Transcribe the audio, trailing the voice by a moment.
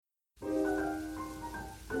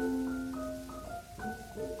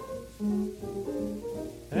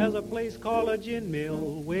There's a place called a gin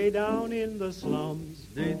mill way down in the slums.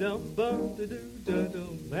 There's a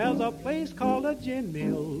place called a gin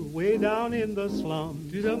mill way down in the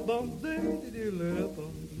slums.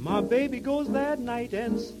 My baby goes that night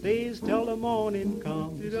and stays till the morning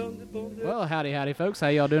comes. Well, howdy, folks. How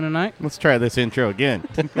y'all doing tonight? Let's try this intro again.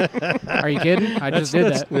 Are you kidding? I just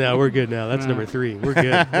did that. No, we're good now. That's number 3. We're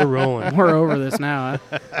good. We're rolling. We're over this now,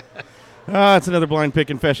 huh? It's another Blind Pig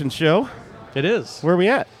Confessions show. It is. Where are we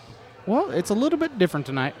at? Well, it's a little bit different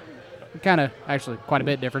tonight. Kind of, actually, quite a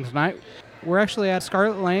bit different tonight. We're actually at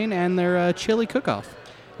Scarlet Lane and their chili cook-off.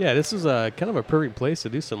 Yeah, this is kind of a perfect place to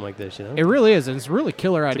do something like this, you know? It really is. It's a really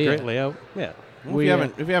killer idea. It's a great layout. Yeah. Well, if you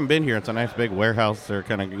haven't been here, it's a nice big warehouse or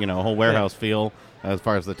kind of, a whole warehouse feel as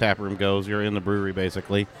far as the tap room goes. You're in the brewery,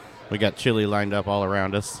 basically. We got chili lined up all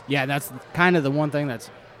around us. Yeah, that's kind of the one thing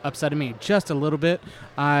that's upsetting me just a little bit.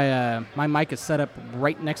 My mic is set up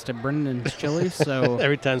right next to Brendan's chili, so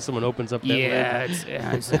every time someone opens up that lid.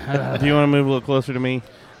 Do you want to move a little closer to me?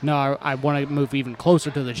 No, I want to move even closer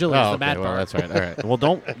to the chili. That's the bad part. Well, that's right. All right. Well,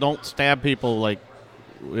 don't stab people like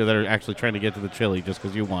that are actually trying to get to the chili just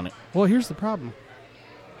because you want it. Well, here's the problem.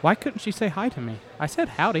 Why couldn't she say hi to me? I said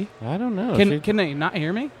howdy. I don't know. Can they not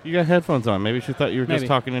hear me? You got headphones on. Maybe she thought you were just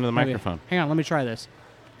talking into the microphone. Hang on, let me try this.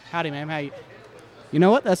 Howdy, ma'am. How you? You know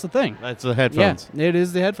what? That's the thing. That's the headphones. Yeah, it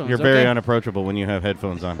is the headphones. You're very unapproachable when you have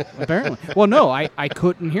headphones on. Apparently. Well, no, I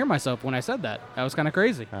couldn't hear myself when I said that. That was kind of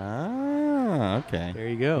crazy. Ah, okay. There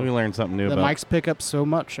you go. We learned something new the about... mics pick up so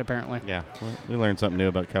much, apparently. Yeah, we learned something new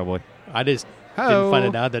about Cowboy. I just didn't find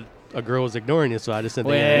it out that a girl was ignoring you, so I just said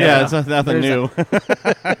it's nothing new.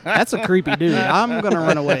 That's a creepy dude. I'm going to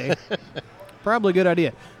run away. Probably a good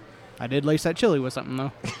idea. I did lace that chili with something,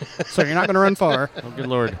 though. So you're not going to run far. Oh, good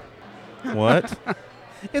Lord. What?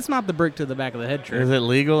 It's not the brick to the back of the head trick. Is it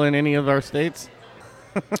legal in any of our states?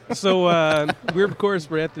 So we're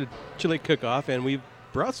at the chili cook-off, and we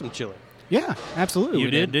brought some chili. Yeah, absolutely.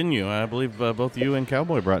 You did, didn't you? I believe both you and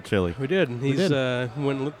Cowboy brought chili. We did. He's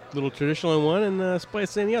went a little traditional in one and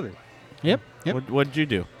spicy in the other. Yep. What did you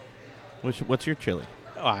do? What's your chili?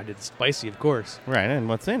 Oh, I did spicy, of course. Right, and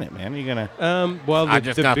what's in it, man? You gonna? Well, I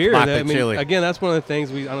just the got beer. chili. Again, that's one of the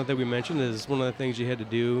things I don't think we mentioned is one of the things you had to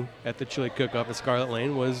do at the chili cook-off at Scarlet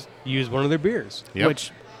Lane was use one of their beers,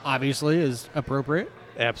 which obviously is appropriate.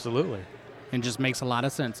 Absolutely, and just makes a lot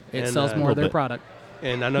of sense. It sells more of their product.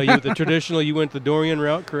 And I know you the traditional. You went the Dorian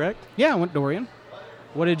route, correct? Yeah, I went Dorian.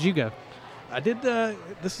 What did you go? I did.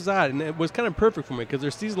 This is odd, and it was kind of perfect for me because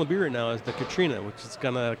their seasonal beer right now is the Katrina, which is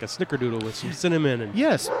kind of like a snickerdoodle with some cinnamon and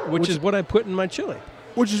which is what I put in my chili.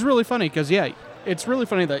 Which is really funny because it's really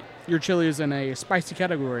funny that your chili is in a spicy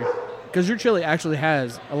category because your chili actually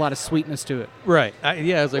has a lot of sweetness to it. Right. I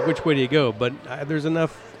was like, which way do you go? But there's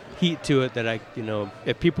enough heat to it that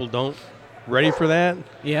if people don't ready for that,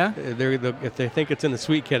 if they think it's in the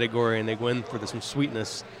sweet category and they go in for some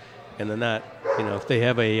sweetness. And they're not, if they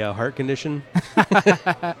have a heart condition,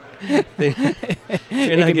 they're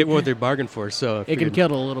not getting what they're bargained for. So it can kill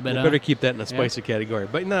it a little bit. You better keep that in a spicy category.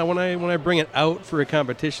 But no, when I bring it out for a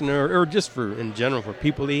competition or just in general for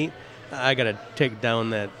people to eat, I got to take down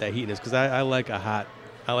that heatness because I like a hot.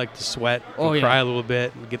 I like to sweat and cry a little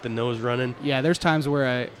bit and get the nose running. Yeah, there's times where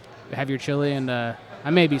I have your chili and I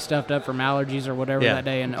may be stuffed up from allergies or whatever that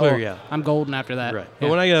day, and I'm golden after that. Right. But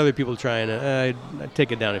when I get other people trying it, I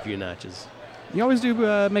take it down a few notches. You always do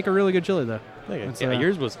make a really good chili, though. Thank you.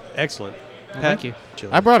 Yours was excellent. Thank you.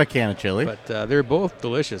 Chili. I brought a can of chili. But they're both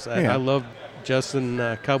delicious. I love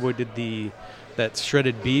Justin Cowboy did that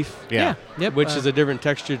shredded beef. Yeah. Yep. Which is a different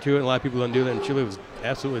texture to it, and a lot of people don't do that, and chili was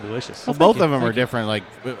absolutely delicious. Well, both of them are different. Like,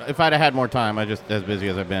 if I'd have had more time, I just, as busy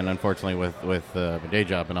as I've been, unfortunately, with my day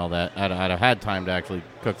job and all that, I'd have had time to actually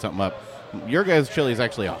cook something up. Your guys' chili is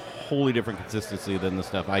actually a wholly different consistency than the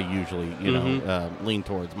stuff I usually, lean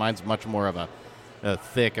towards. Mine's much more of a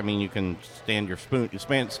thick. I mean, you can stand your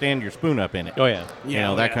spoon up in it. Oh yeah,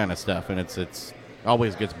 that kind of stuff, and it's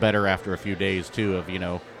always gets better after a few days too of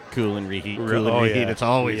cool and reheat. It's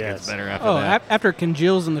always gets better after that. After it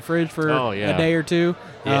congeals in the fridge for a day or two.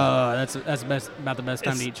 Yeah. That's about the best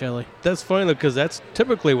time to eat chili. That's funny though, because that's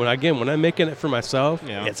typically when I'm making it for myself.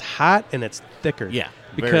 It's hot and it's thicker. Yeah,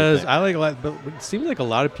 because I like a lot, but it seems like a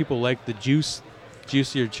lot of people like the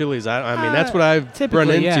juicier chilies. I mean, that's what I've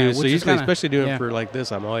run into. Yeah, so usually, especially doing it for like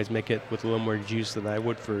this, I'm always make it with a little more juice than I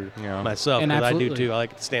would for myself. And I do too. I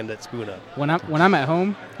like to stand that spoon up. When I'm at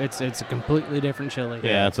home, it's a completely different chili.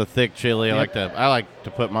 Yeah, it's a thick chili. Yep. I like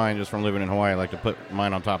to put mine, just from living in Hawaii, I like to put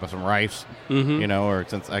mine on top of some rice. Or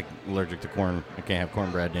since I'm allergic to corn, I can't have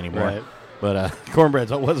cornbread anymore. Right. But cornbread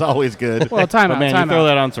was always good. Well, time but out, man, time you throw out.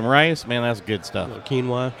 that on some rice, man, that's good stuff.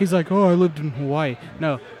 Quinoa. He's like, oh, I lived in Hawaii.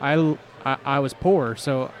 No, I was poor,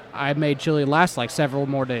 so I made chili last like several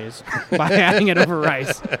more days by adding it over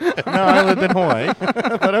rice. No, I lived in Hawaii,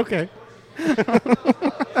 but okay.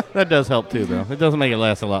 That does help too, though. It does make it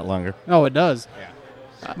last a lot longer. Oh, it does.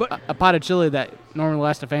 Yeah. But a pot of chili that normally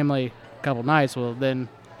lasts a family a couple nights will then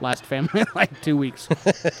last a family like 2 weeks.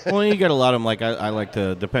 Well, you get a lot of them. Like I like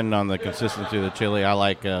to, depending on the consistency of the chili, I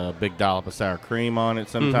like a big dollop of sour cream on it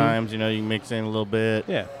sometimes. You know, you mix in a little bit.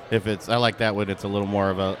 Yeah. If it's, I like that when it's a little more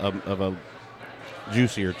of a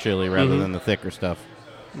juicier chili rather than the thicker stuff.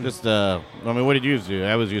 Just, I mean, what did you do?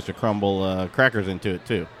 I was used to crumble crackers into it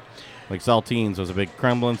too. Like saltines was a big,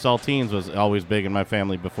 crumbling saltines was always big in my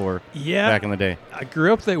family before. Yeah. Back in the day. I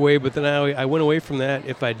grew up that way, but then I went away from that.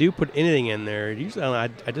 If I do put anything in there, usually I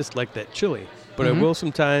just like that chili. But I will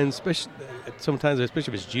sometimes, especially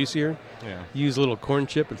if it's juicier, use a little corn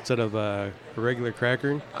chip instead of a regular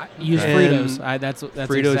cracker. Use Fritos. That's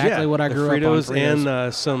Fritos, exactly what I grew up on. Fritos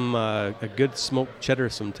Fritos and a good smoked cheddar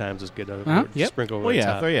sometimes is good. Sprinkle over the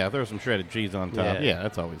top. Throw some shredded cheese on top. Yeah,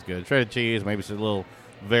 that's always good. Shredded cheese, maybe some little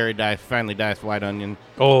very finely diced white onion.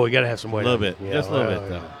 Oh, you got to have some white onion. A little bit. Yeah, just a little bit,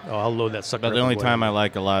 though. Oh, I'll load that sucker But up the only with time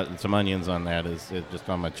white I like some onions on that is just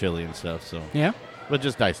on my chili and stuff. So Yeah. But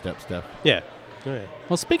just diced up stuff. Yeah. All right.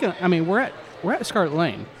 Well, speaking of, I mean, we're at Scarlet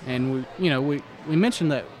Lane, and we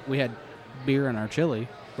mentioned that we had beer in our chili,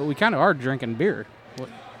 but we kind of are drinking beer.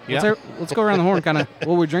 Let's go around the horn, kind of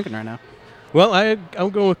what we're drinking right now. Well, I'm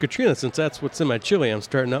going with Katrina since that's what's in my chili. I'm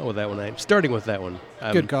starting out with that one. I'm starting with that one.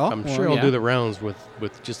 Good call. I'm sure I'll do the rounds with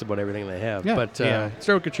just about everything they have. Yeah. But start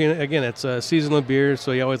with Katrina. Again, it's a seasonal beer,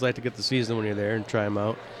 so you always like to get the season when you're there and try them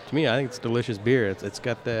out. To me, I think it's delicious beer. It's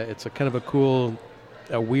got it's a kind of a cool,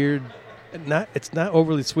 a weird, it's not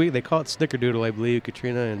overly sweet. They call it snickerdoodle, I believe,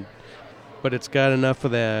 Katrina, but it's got enough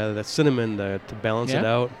of the cinnamon to balance it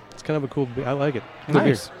out. It's kind of a cool beer. I like it.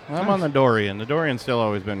 Nice. Well, I'm on the Dorian. The Dorian's still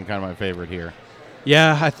always been kind of my favorite here.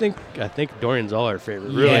 Yeah, I think Dorian's all our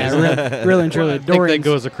favorite. Really. Yeah, really and truly. I think that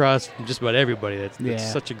goes across from just about everybody.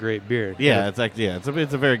 It's such a great beer. Yeah, it's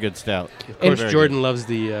a very good stout. Of course, Jordan loves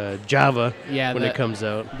the Java when it comes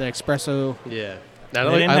out. The espresso. Yeah. They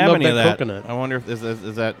didn't have any of that. Coconut. I wonder if is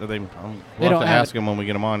that we'll have to ask them when we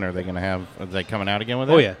get them on. Are they going to have? Is they coming out again with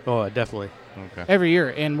it? Oh yeah. Oh, definitely. Okay. Every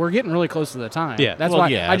year, and we're getting really close to the time. Yeah. That's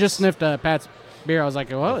why I just sniffed Pat's beer. I was like,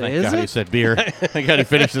 well, thank is God it? he said beer. Thank God he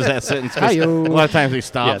finishes that sentence. A lot of times he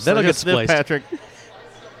stops. Yeah, that'll get sniff, spliced. Patrick.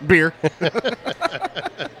 Beer.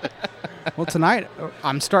 Well, tonight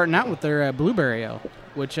I'm starting out with their blueberry ale,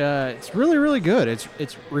 which it's really, really good.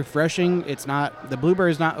 It's refreshing. It's not, the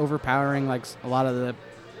blueberry's not overpowering like a lot of the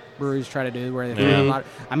breweries try to do, where they put a lot.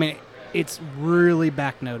 I mean, it's really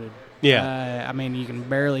backnoted. Yeah. I mean, you can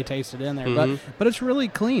barely taste it in there, but it's really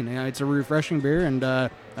clean. It's a refreshing beer, and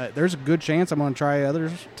there's a good chance I'm going to try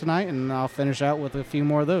others tonight, and I'll finish out with a few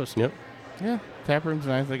more of those. Yep. Yeah. Tap room's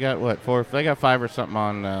nice. They got four? They got 5 or something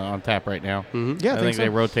on tap right now. Yeah, I think they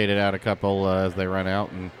rotated out a couple as they run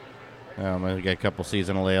out, and they got a couple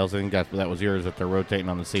seasonal ales. I think that was yours that they're rotating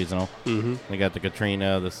on the seasonal. They got the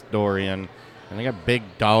Katrina, the Dorian, and they got big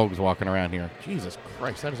dogs walking around here. Jesus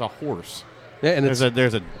Christ, that is a horse. Yeah, and there's what's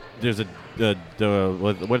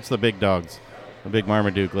the big dogs? The big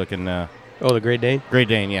Marmaduke looking. The Great Dane. Great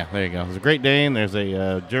Dane, yeah, there you go. There's a Great Dane. There's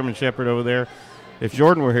a German Shepherd over there. If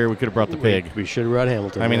Jordan were here, we could have brought the pig. We should have brought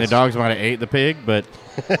Hamilton. I mean, the dogs might have ate the pig, but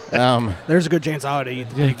there's a good chance I would eat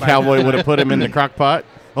the pig. Cowboy would have put him in the crock pot.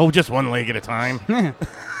 Oh, just one leg at a time.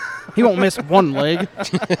 He won't miss one leg.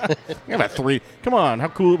 You have a 3. Come on, how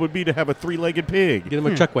cool it would be to have a 3-legged pig. Get him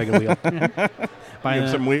a chuck wagon wheel.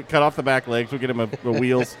 Cut off the back legs. We'll get him a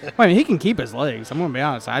wheels. Well, I mean, he can keep his legs. I'm going to be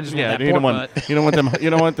honest. I just want that pork butt. You don't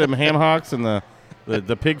want them ham hocks and the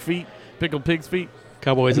pig feet, pickled pig's feet.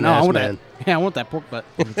 Cowboys and ass man. I want that pork butt.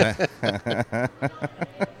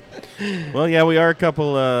 Well, yeah, we are a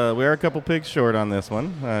couple pigs short on this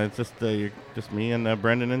one. It's just me and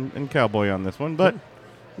Brendan and Cowboy on this one, but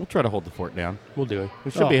we'll try to hold the fort down. We'll do it. We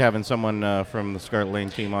should be having someone from the Scarlet Lane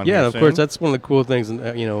team on. Yeah, here of soon. course. That's one of the cool things,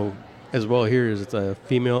 as well here is it's a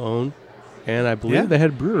female owned, and I believe the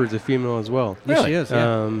head brewer is a female as well. Yes, she is.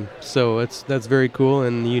 Yeah. So that's very cool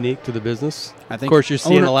and unique to the business. I think of course, you're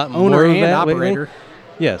seeing a lot more of that operator. Lately.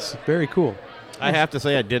 Yes, very cool. I have to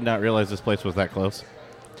say, I did not realize this place was that close.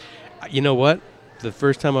 You know what? The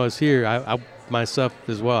first time I was here, I myself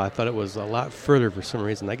as well, I thought it was a lot further for some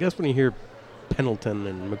reason. I guess when you hear Pendleton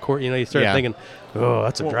and McCourt. You start thinking, oh,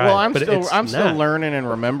 that's a drive. Well, I'm still learning and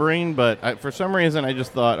remembering, but for some reason I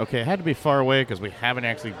just thought, okay, it had to be far away because we haven't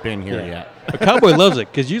actually been here yet. But Cowboy loves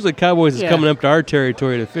it because usually Cowboys is coming up to our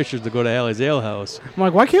territory to Fishers to go to Alley's Ale House. I'm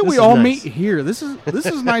like, why can't we all meet here? This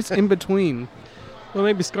is nice in between. Well,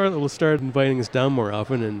 maybe Scarlet will start inviting us down more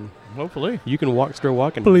often, and hopefully you can start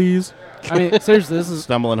walking. Please. I mean, seriously, this is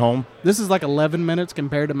stumbling home. This is like 11 minutes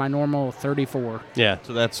compared to my normal 34. Yeah.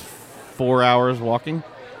 So that's 4 hours walking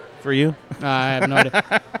for you? I have no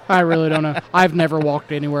idea. I really don't know. I've never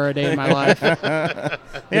walked anywhere a day in my life.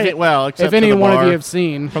 Except if any one of you have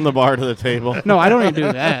seen. From the bar to the table. No, I don't even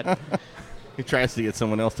do that. He tries to get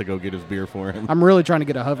someone else to go get his beer for him. I'm really trying to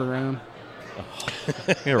get a hover round.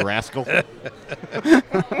 You're a rascal.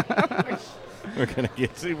 We're going to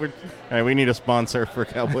get to. All right, we need a sponsor for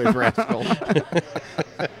Cowboys Rascal.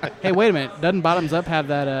 Hey, wait a minute. Doesn't Bottoms Up have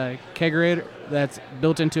that kegerator that's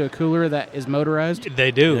built into a cooler that is motorized?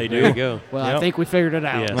 They do. There you go. Well, I think we figured it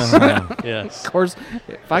out. Yes. Yes. Of course,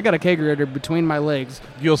 if I got a kegerator between my legs,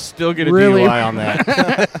 you'll still get a DUI on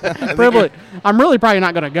that. I'm really probably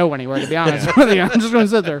not going to go anywhere, to be honest with you. I'm just going to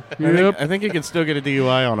sit there. I think you can still get a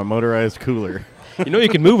DUI on a motorized cooler. You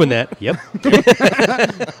can move in that. Yep.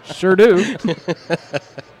 Sure do.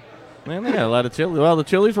 Man, they got a lot of chili. Well, the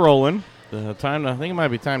chili's rolling. I think it might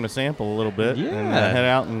be time to sample a little bit. Yeah. And head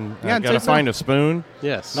out and got to find a spoon.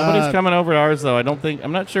 Yes. Nobody's coming over to ours, though.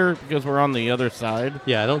 I'm not sure because we're on the other side.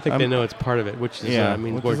 Yeah, I don't think they know it's part of it, which is,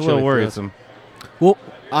 which is a little worrisome. Well,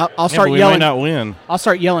 I'll start we yelling. Might not win. I'll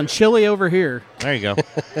start yelling chili over here. There you go.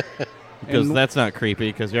 Because that's not creepy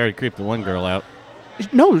because you already creeped the one girl out.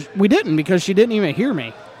 No, we didn't because she didn't even hear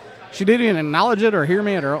me. She didn't even acknowledge it or hear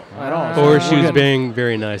me at all. Or she was being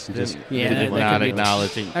very nice and just not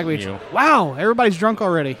acknowledging you. Wow, everybody's drunk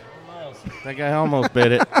already. That guy almost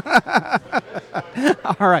bit it.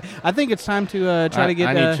 All right, I think it's time to try to get.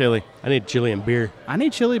 I need chili. I need chili and beer. I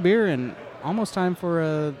need chili, beer, and almost time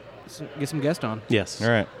for get some guests on. Yes. All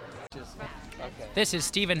right. This is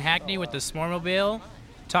Stephen Hackney with the Smormobile,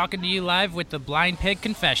 talking to you live with the Blind Pig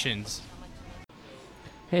Confessions.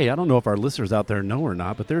 Hey, I don't know if our listeners out there know or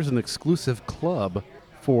not, but there's an exclusive club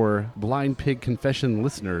for Blind Pig Confession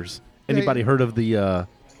listeners. Anybody heard of the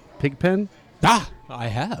Pig Pen? I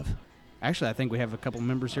have. Actually, I think we have a couple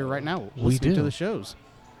members here right now listening to the shows.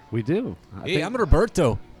 We do. Hey, I'm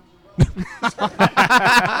Roberto.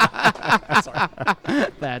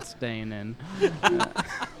 That's staying in.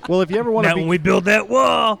 Well, if you ever want to when we build that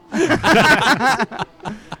wall.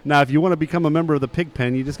 Now, if you want to become a member of the Pig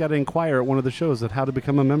Pen, you just got to inquire at one of the shows of how to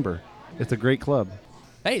become a member. It's a great club.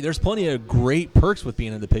 Hey, there's plenty of great perks with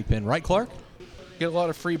being in the Pig Pen, right, Clark? Get a lot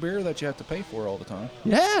of free beer that you have to pay for all the time.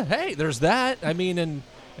 Yeah, hey, there's that. I mean, and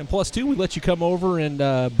plus, too, we let you come over and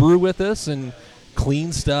brew with us and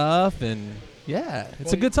clean stuff, and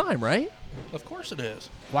it's a good time, right? Of course it is.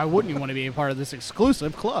 Why wouldn't you want to be a part of this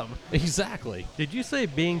exclusive club? Exactly. Did you say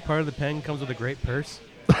being part of the pen comes with a great purse?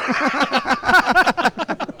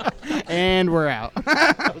 And we're out.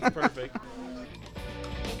 That was perfect.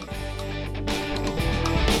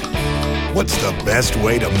 What's the best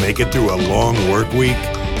way to make it through a long work week?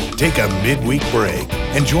 Take a midweek break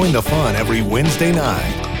and join the fun every Wednesday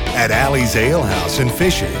night at Alley's Ale House in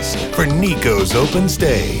Fishers for Nico's Open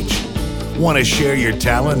Stage. Want to share your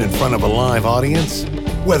talent in front of a live audience?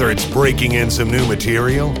 Whether it's breaking in some new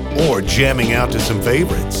material or jamming out to some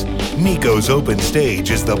favorites, Nico's Open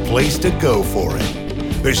Stage is the place to go for it.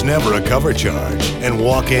 There's never a cover charge, and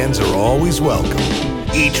walk-ins are always welcome.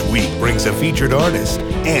 Each week brings a featured artist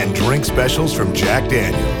and drink specials from Jack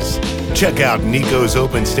Daniels. Check out Nico's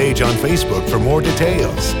Open Stage on Facebook for more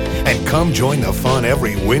details. And come join the fun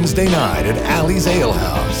every Wednesday night at Alley's Ale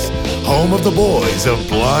House, home of the boys of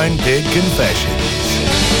Blind Pig Confessions.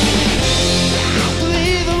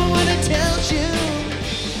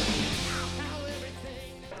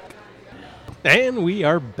 And we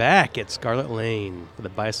are back at Scarlet Lane for the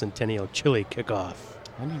Bicentennial Chili Cookoff.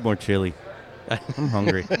 I need more chili. I'm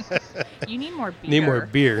hungry. You need more beer. Need more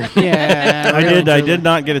beer. Yeah, I did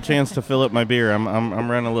not get a chance to fill up my beer. I'm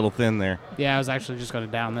running a little thin there. Yeah, I was actually just going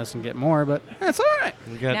to down this and get more, but that's all right.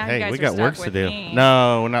 We got Now you guys we are got stuck work to with do. me.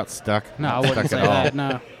 No, we're not stuck. No, I Not wouldn't stuck say at all. that.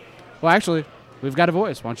 No. Well, actually, we've got a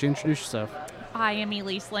voice. Why don't you introduce yourself? I am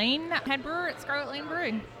Elise Lane, head brewer at Scarlet Lane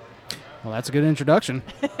Brewing. Well, that's a good introduction.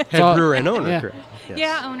 Head brewer and owner, yeah. correct? Yes.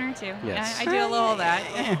 Yeah, owner too. Yes. I do a little of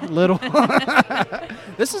that. Little.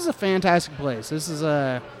 This is a fantastic place. This is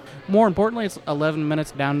more importantly, it's 11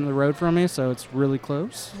 minutes down the road from me, so it's really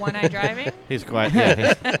close. One eye driving? He's quiet.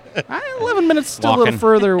 Yeah, 11 minutes still a Walking. little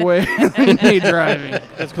further away than me driving.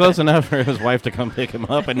 it's close enough for his wife to come pick him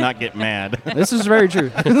up and not get mad. This is very true.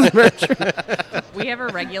 This is very true. We have a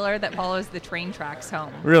regular that follows the train tracks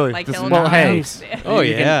home. Really? Like This he'll is well, hey. Nice. Oh,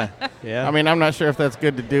 yeah. Yeah. I mean, I'm not sure if that's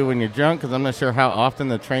good to do when you're drunk because I'm not sure how often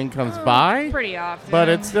the train comes by. Pretty often. But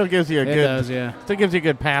it still gives you a It good, does, yeah. still gives you a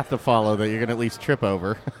good path to follow that you're gonna at least trip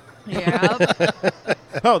over. Yeah.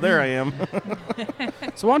 Oh, there I am.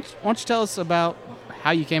 So why don't you tell us about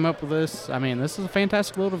how you came up with this? I mean, this is a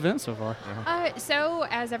fantastic little event so far. So,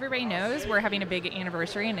 as everybody knows, we're having a big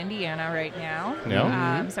anniversary in Indiana right now.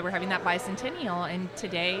 Yeah. So we're having that Bicentennial, and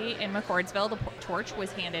today in McCordsville, the torch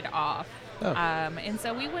was handed off. Oh. And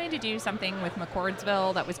so we wanted to do something with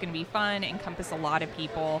McCordsville that was going to be fun, encompass a lot of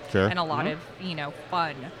people, Sure. and a lot of,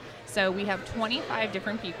 fun. So we have 25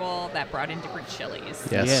 different people that brought in different chilies.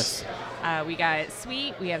 Yes. We got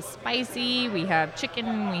sweet, we have spicy, we have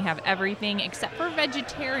chicken, we have everything except for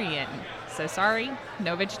vegetarian. So sorry,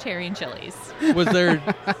 no vegetarian chilies. Was there?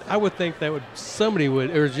 I would think that somebody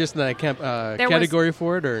would, or just not a category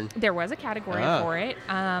for it, or There was a category for it.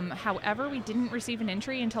 However, we didn't receive an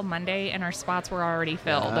entry until Monday, and our spots were already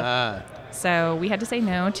filled. So we had to say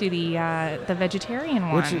no to the vegetarian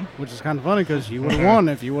one. Which is kind of funny because you would have won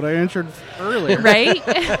if you would have answered earlier. Right?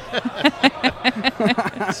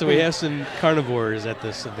 So we have some carnivores at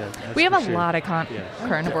this event. We have a lot of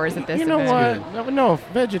carnivores at this You know event. what? No,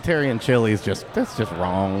 vegetarian chili is that's just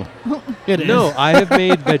wrong. It is. No, I have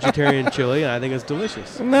made vegetarian chili, and I think it's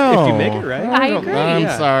delicious. No. If you make it right. I agree. I'm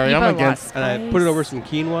Yeah. sorry. You I'm put a lot of against. And I put it over some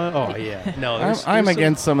quinoa. Oh, yeah. No, I'm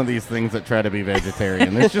against some of these things that try to be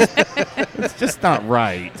vegetarian. It's just not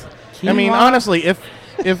right. I mean, Quinoa? honestly, if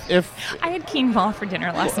I had quinoa for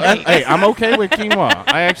dinner last night. hey, I'm okay with quinoa.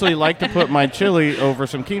 I actually like to put my chili over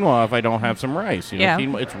some quinoa if I don't have some rice. Yeah.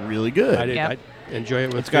 Quinoa, it's really good. I enjoy it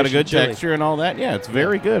with It's got a fish and good chili. texture and all that. Yeah, it's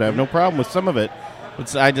very good. I have no problem with some of it.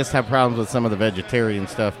 I just have problems with some of the vegetarian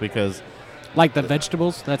stuff because Like the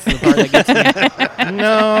vegetables? That's the part that gets me.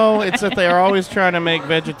 no, it's that they are always trying to make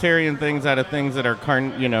vegetarian things out of things that are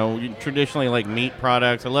traditionally like meat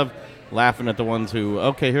products. I love laughing at the ones who,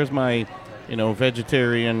 okay, here's my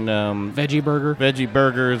vegetarian Veggie burger. veggie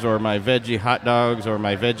burgers or my veggie hot dogs or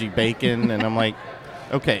my veggie bacon. And I'm like,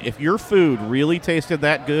 okay, if your food really tasted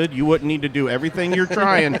that good, you wouldn't need to do everything you're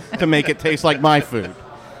trying to make it taste like my food.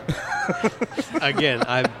 Again,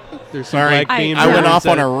 there's some Sorry, black beans. I went off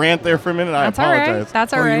on a a rant there for a minute. That's I all apologize. right.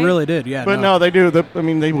 That's all right. You really did, yeah. But no, they do.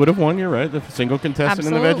 They would have won. You're right. The single contestant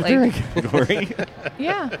in the Absolutely. vegetarian category.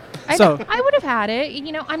 Yeah. So- I would have had it.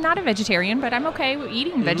 I'm not a vegetarian, but I'm okay with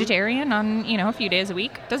eating vegetarian on, a few days a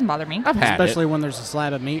week. Doesn't bother me. I've had Especially when there's a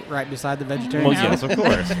slab of meat right beside the vegetarian. Well, yes, of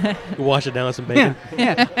course. Wash it down with some bacon.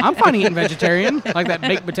 Yeah, I'm fine eating vegetarian. Like that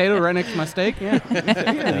baked potato right next to my steak. Yeah. I'm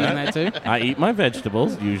eating that too. I eat my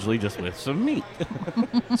vegetables usually just with some meat.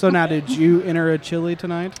 So now, did you enter a chili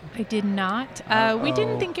tonight? I did not. We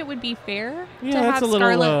didn't think it would be fair Yeah, to that's have a little,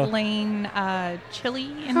 Scarlet Lane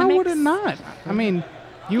chili in the How mix. would it not? I mean,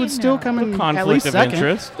 you would You still know. come in at Conflict least of second.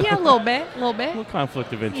 interest. Yeah, a little bit. A little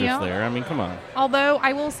conflict of interest Yeah. there. I mean, come on. Although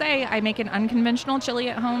I will say I make an unconventional chili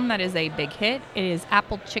at home that is a big hit. It is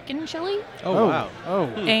apple chicken chili. Oh, wow. Oh,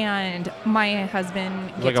 And my husband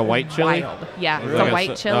gets like a white chili? wild. Yeah, Like the a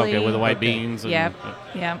white chili. Okay, with the white beans. And, Yep.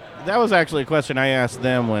 Yep. That was actually a question I asked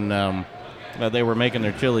them when they were making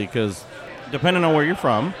their chili, because depending on where you're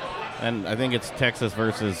from, and I think it's Texas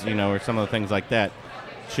versus, or some of the things like that,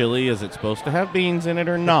 chili, is it supposed to have beans in it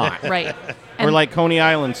or not? Right. Or And- like Coney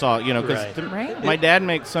Island salt, because Right. my dad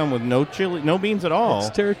makes some with no chili, no beans at all. It's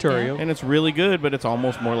territorial. And it's really good, but it's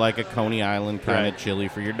almost more like a Coney Island kind of Right. chili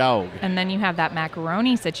for your dog. And then you have that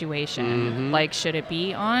macaroni situation. Mm-hmm. Like, should it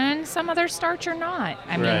be on some other starch or not?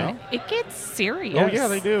 I mean, Right. it gets serious. Oh, yeah,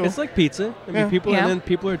 they do. It's like pizza. I mean, Yeah. people Yeah. and then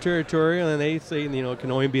people are territorial, and they say it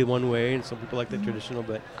can only be one way, and some people like the traditional.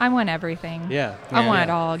 But I want everything. yeah, I want Yeah. it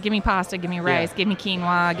all. Give me pasta, give me rice, give me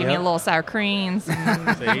quinoa, give me a Yep. little sour creams.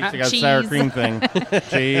 And So you got the cheese. sour cream thing.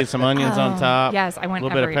 Cheese, some onions on Oh, top. yes, I want a little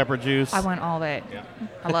bit of every- pepper juice. I want all of it.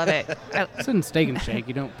 I love it. it's in Steak and Shake.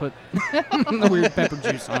 You don't put the weird pepper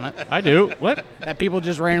juice on it I do. What? that people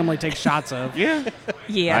just randomly take shots of. Yeah.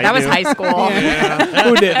 Yeah, I that was do. high school.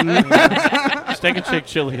 Who didn't? Steak and Shake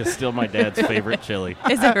chili is still my dad's favorite chili.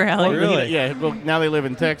 Is it really? Really? Yeah. Well, now they live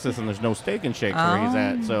in Texas, and there's no Steak and Shake where he's Oh.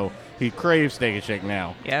 at, so he craves Steak and Shake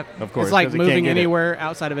now. Yep. Of course. It's like 'cause he can't moving get it. anywhere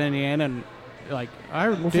outside of Indiana, and like I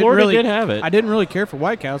didn't Florida really did have it. I didn't really care for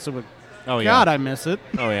White Cow, so Oh, yeah. God, I miss it.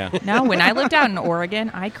 Oh, yeah. No, when I lived out in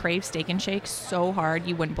Oregon, I craved Steak and Shake so hard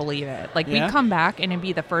you wouldn't believe it. Like, Yeah? we'd come back and it'd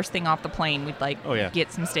be the first thing off the plane. We'd, like, Oh, yeah.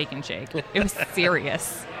 get some Steak and Shake. It was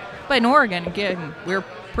serious. But in Oregon, again, we're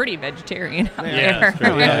pretty vegetarian out Yeah, there. that's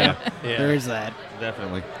true. Yeah. There is that.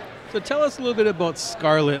 Definitely. So tell us a little bit about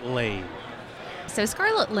Scarlet Lane. So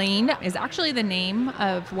Scarlet Lane is actually the name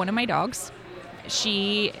of one of my dogs.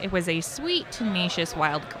 She was a sweet, tenacious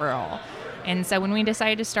wild girl. And so when we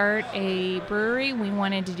decided to start a brewery, we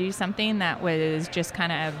wanted to do something that was just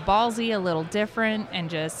kind of ballsy, a little different, and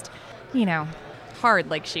just, hard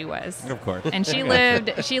like she was. Of course. And she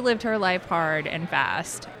lived her life hard and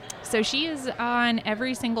fast. So she is on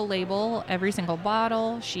every single label, every single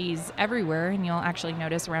bottle. She's everywhere, and you'll actually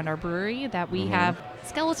notice around our brewery that we have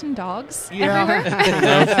skeleton dogs everywhere.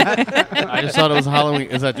 I just thought it was Halloween.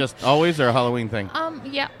 Is that just always or a Halloween thing?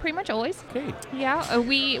 Yeah, pretty much always. Okay. Yeah,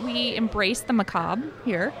 we embrace the macabre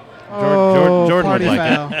here. Jordan party would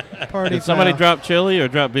like foul. it. Party Did somebody foul. drop chili or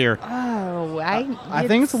drop beer? Oh, I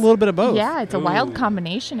think it's a little bit of both. Yeah, it's a wild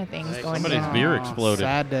combination of things going Somebody's on. beer exploded.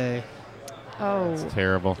 Sad day. Oh, It's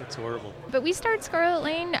terrible. That's horrible. but we started Scarlet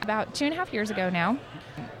Lane about 2.5 years ago now.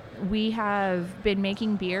 We have been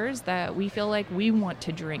making beers that we feel like we want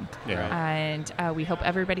to drink. Yeah. And we hope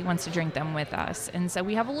everybody wants to drink them with us. And so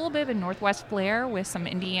we have a little bit of a Northwest flair with some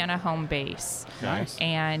Indiana home base. Nice.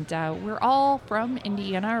 And we're all from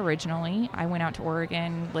Indiana originally. I went out to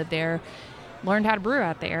Oregon, lived there, learned how to brew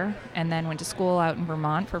out there, and then went to school out in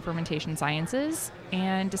Vermont for fermentation sciences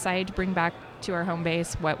and decided to bring back to our home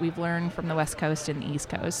base what we've learned from the West Coast and the East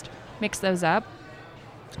Coast. Mix those up.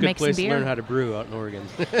 It's a good Make some place to beer. learn how to brew out in Oregon.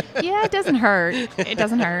 Yeah, it doesn't hurt. It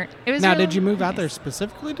doesn't hurt. It was Now, really did you move out there nice.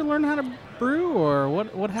 specifically to learn how to brew, or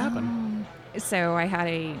what happened? So I had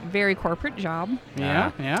a very corporate job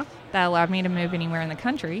Yeah. that allowed me to move anywhere in the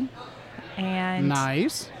country. And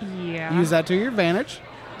Nice. yeah. Use that to your advantage.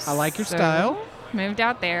 I like your So, style. Moved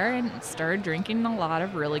out there and started drinking a lot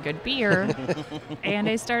of really good beer. And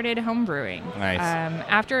I started home brewing. Nice.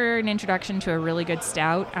 After an introduction to a really good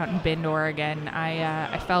stout out in Bend, Oregon,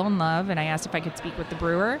 I fell in love and I asked if I could speak with the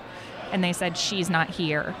brewer. And they said, she's not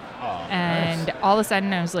here. And all of a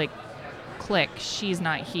sudden I was like, click, she's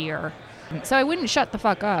not here. So I wouldn't shut the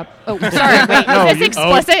fuck up. Oh, sorry, wait, is this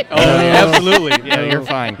explicit? Oh, yeah, absolutely. Yeah, you're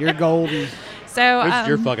fine. You're golden. So This is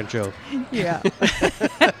your fucking show. yeah.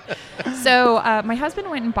 So my husband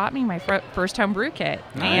went and bought me my first home brew kit.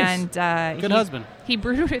 Nice. And Good husband. He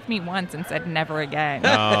brewed with me once and said never again.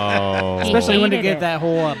 Oh. Especially when you hated get it. that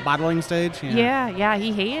whole bottling stage. Yeah,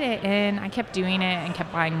 he hated it. And I kept doing it and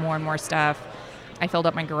kept buying more and more stuff. I filled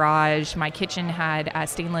up my garage. My kitchen had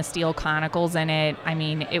stainless steel conicals in it. I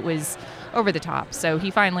mean, it was over the top. So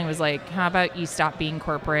he finally was like, how about you stop being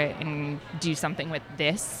corporate and do something with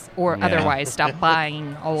this? Or Yeah. otherwise stop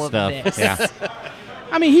buying all of Stuff. this. Yeah.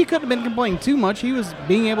 I mean, he couldn't have been complaining too much. He was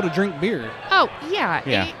being able to drink beer. Oh, yeah.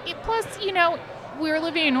 Yeah. Plus, we were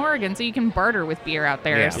living in Oregon, so you can barter with beer out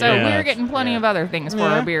there. Yeah. So Yeah. we were getting plenty Yeah. of other things for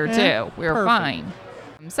Yeah, our beer, yeah. too. We were Perfect. fine.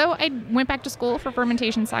 So I went back to school for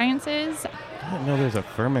fermentation sciences. I didn't know there's a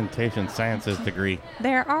fermentation sciences degree.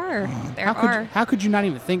 There are. There are. How could you not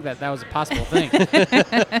even think that was a possible thing?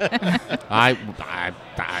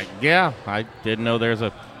 Yeah, I didn't know there's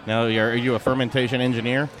a. No, are you a fermentation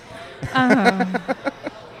engineer?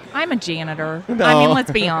 I'm a janitor. No. I mean,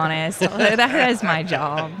 let's be honest. That is my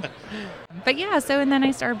job. But yeah, and then I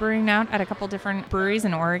started brewing out at a couple different breweries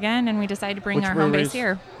in Oregon, and we decided to bring Which our home breweries? base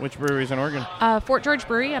here. Which breweries in Oregon? Fort George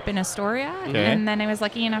Brewery up in Astoria, Okay. and then I was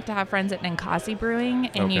lucky enough to have friends at Ninkasi Brewing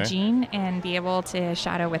in Okay. Eugene and be able to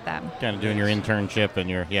shadow with them. Kind of doing your internship and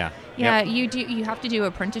your Yeah, Yep. you have to do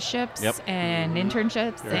apprenticeships Yep. and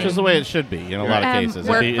internships. Which is the way it should be in a lot of cases.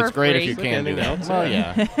 work It's for great free. if you can do Anything that. else? Well,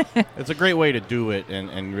 yeah. It's a great way to do it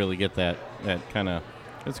and really get that kind of.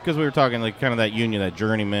 It's because we were talking like kind of that union, that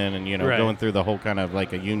journeyman, and Right. going through the whole kind of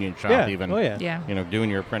like a union shop, Yeah. even. Oh, yeah. Yeah.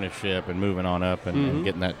 Doing your apprenticeship and moving on up and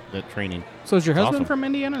getting that training. So is your That's husband awesome. from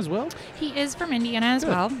Indiana as well? He is from Indiana as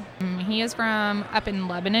well. He is from up in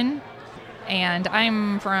Lebanon, and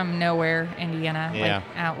I'm from nowhere, Indiana, Yeah. like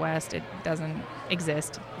out west. It doesn't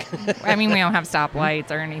exist. I mean, we don't have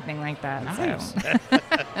stoplights or anything like that. Nice. So.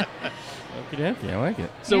 I like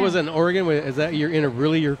it. So Yeah. was it in Oregon? Is that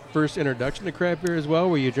your first introduction to craft beer as well?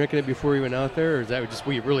 Were you drinking it before you went out there, or is that just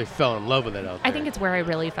where you really fell in love with it out there? I think it's where I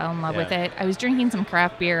really fell in love with Yeah. it. I was drinking some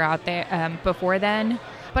craft beer out there before then,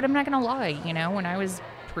 but I'm not going to lie. When I was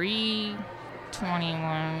pre-21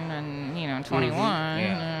 and,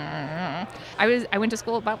 21, I went to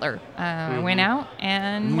school at Butler. I went out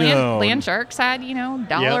and Land Sharks had,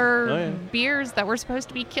 dollar beers that were supposed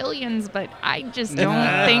to be Killian's, but I just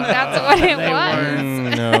don't think that's what it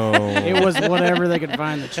was. No. It was whatever they could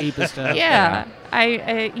find the cheapest of. Yeah.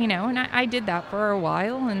 I did that for a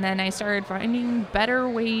while, and then I started finding better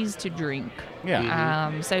ways to drink.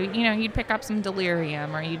 Yeah. So, you'd pick up some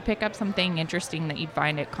delirium, or you'd pick up something interesting that you'd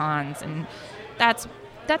find at cons, and that's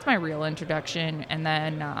my real introduction. And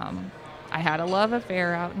then I had a love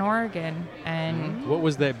affair out in Oregon. And what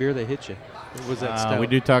was that beer that hit you? What was that stout? We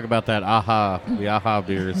do talk about that the AHA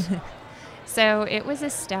beers. So it was a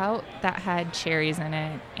stout that had cherries in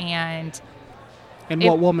it, and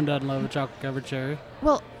what woman doesn't love a chocolate-covered cherry?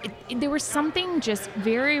 Well, there was something just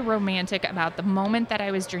very romantic about the moment that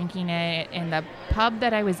I was drinking it. In the pub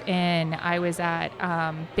that I was in, I was at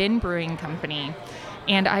Bin Brewing Company,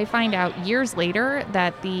 and I find out years later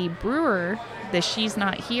that the brewer, She's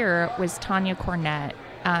Not Here, was Tanya Cornett.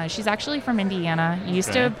 She's actually from Indiana,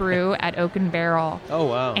 used to brew at Oak and Barrel. Oh,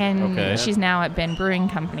 wow. And she's now at Bin Brewing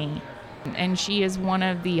Company. And she is one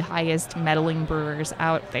of the highest meddling brewers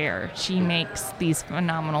out there. She makes these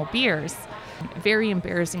phenomenal beers. Very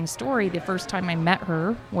embarrassing story. The first time I met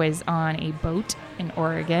her was on a boat in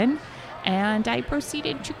Oregon, and I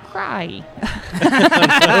proceeded to cry.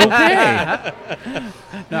 Okay.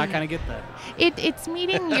 No, I kind of get that. It's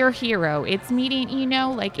meeting your hero. It's meeting,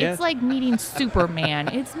 it's like meeting Superman.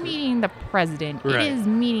 It's meeting the president. Right. It is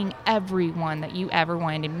meeting everyone that you ever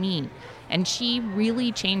wanted to meet. And she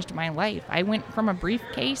really changed my life. I went from a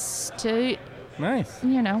briefcase to,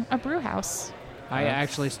 a brew house. I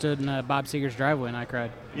actually stood in Bob Seger's driveway and I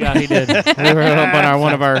cried. Yeah, he did. We were up on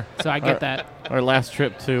one of our. So I get that. Our last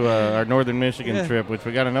trip to our northern Michigan trip, which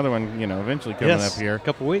we got another one, eventually coming up here. A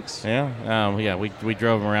couple weeks. Yeah. We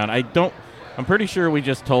drove him around. I'm pretty sure we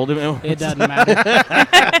just told him it doesn't matter.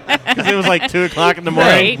 Because it was like 2 o'clock in the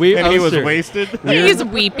morning, and he was wasted. He was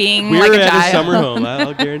weeping we like were a at child. his summer home.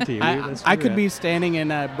 I'll guarantee you. I could be standing in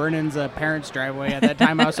Brennan's parents' driveway at that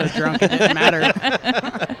time. I was so drunk it didn't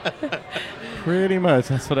matter. Pretty much.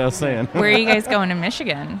 That's what I was saying. Where are you guys going to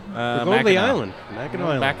Michigan? We're going to the island. Mackinac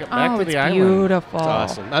Island. Back to the it's island. beautiful. It's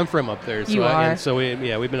awesome. I'm from up there. So You are. And so we've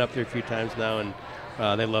been up there a few times now,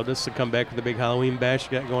 and they loved us to come back for the big Halloween bash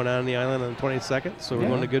got going on the island on the 22nd. So we're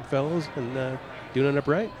going to Goodfellas and doing it up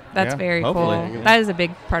right. That's very hopefully. cool. That is a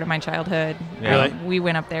big part of my childhood. Yeah. Really? We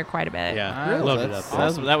went up there quite a bit. Yeah, Really? loved it up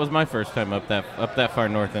there. That was my first time up that far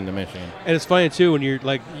north into Michigan. And it's funny too when you're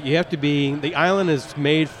like you have to be. The island is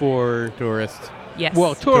made for Tourists. Yes.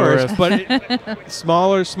 Well, tourists, but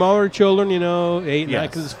smaller children, 8 and 9,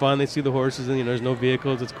 because it's fun. They see the horses, and there's no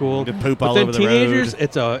vehicles. It's cool. You can poop but all then over the teenagers,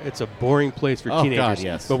 road. it's a boring place for Oh, teenagers. God,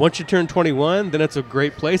 yes. But once you turn 21, then it's a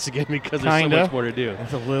great place again because there's so Kinda. much more to do.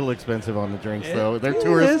 It's a little expensive on the drinks, though. They're it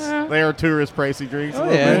tourists. is. They are tourist pricey drinks a Oh,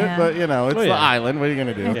 little yeah. bit, Yeah. but it's Oh, the yeah. island. What are you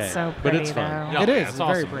gonna do? It's Yeah. so But pretty, it's fun. though. It is. It's It's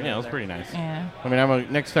awesome. very pretty. Yeah, it's pretty nice. Yeah. I mean,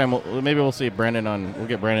 next time maybe we'll see Brendan we'll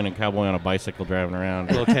get Brendan and Cowboy on a bicycle driving around.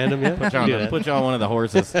 A little tandem, yeah. Put you on one of the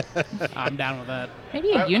horses. I'm down with that.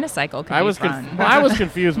 Maybe a unicycle could I be was fun. I was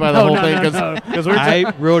confused by the whole thing because we're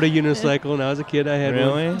I rode a unicycle when I was a kid. I had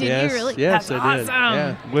Really? one. Did you yes, really? Yes, That's I did. awesome.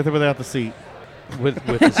 Yeah, with or without the seat. with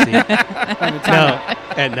the seat. No,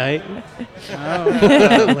 at night. Let's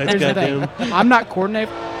Here's the goddamn. thing. I'm not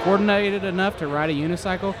coordinated enough to ride a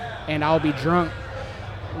unicycle, and I'll be drunk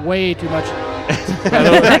way too much.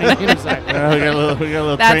 Riding a unicycle. We got a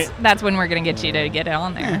little train, That's when we're gonna get you to get it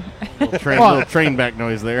on there. little train back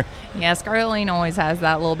noise there. Yeah, Scarlet Lane always has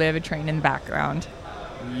that little bit of a train in the background.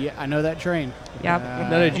 Yeah, I know that train. Yep.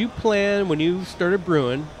 Now, did you plan when you started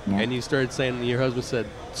brewing Yeah. and you started saying your husband said,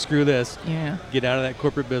 "Screw this, Yeah. get out of that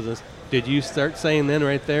corporate business"? Did you start saying then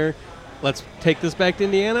right there, "Let's take this back to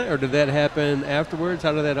Indiana," or did that happen afterwards?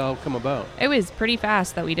 How did that all come about? It was pretty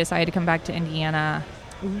fast that we decided to come back to Indiana.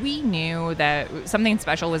 We knew that something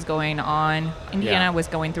special was going on. Indiana was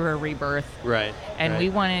going through a rebirth. Right. And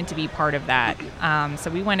we wanted to be part of that.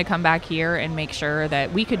 So we wanted to come back here and make sure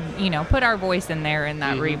that we could, put our voice in there in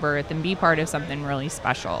that rebirth and be part of something really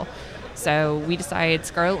special. So we decided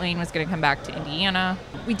Scarlet Lane was going to come back to Indiana.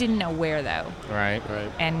 We didn't know where, though. Right.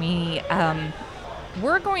 And we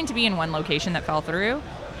were going to be in one location that fell through,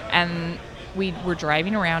 and we were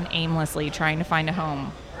driving around aimlessly trying to find a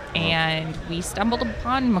home. And we stumbled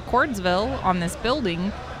upon McCordsville on this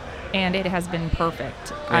building, and it has been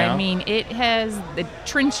perfect. Yeah. I mean, it has the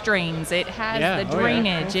trench drains, it has the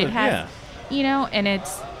drainage, it has, and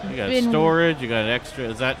it's You got been storage. You got extra.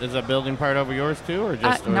 Is that building part over yours too, or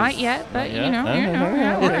just? or not is- yet, but not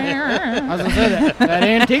yet? I was gonna say that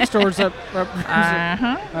antique store's up.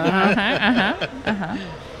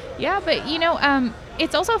 Yeah, but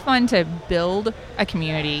it's also fun to build a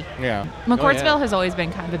community. Yeah. McCourtsville has always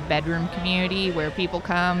been kind of a bedroom community where people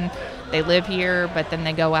come, they live here, but then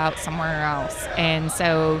they go out somewhere else. And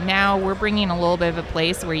so now we're bringing a little bit of a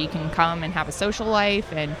place where you can come and have a social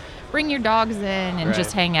life and bring your dogs in and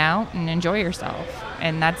just hang out and enjoy yourself.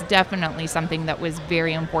 And that's definitely something that was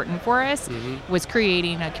very important for us, was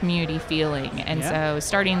creating a community feeling. And so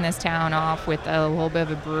starting this town off with a little bit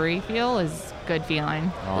of a brewery feel is a good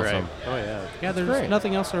feeling. Awesome. Right. Oh, yeah. Yeah, there's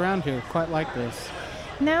nothing else around here quite like this.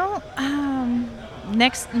 No,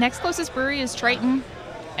 next closest brewery is Triton.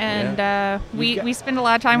 And we spend a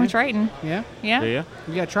lot of time with Triton. Yeah? Yeah. Yeah.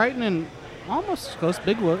 We got Triton and almost close,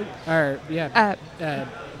 Bigwood.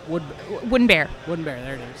 Wooden Bear. Wooden Bear,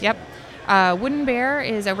 there it is. Yep. Wooden Bear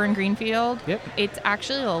is over in Greenfield. Yep. It's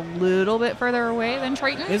actually a little bit further away than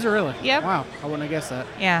Triton. Is it really? Yep. Wow, I wouldn't have guessed that.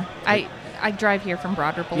 Yeah. I drive here from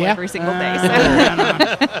Broad Ripple Yeah? every single day.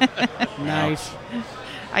 So. Nice.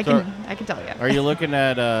 I can tell you. Are you looking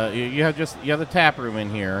at you have the tap room in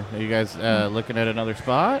here? Are you guys looking at another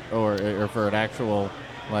spot or for an actual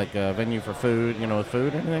venue for food, with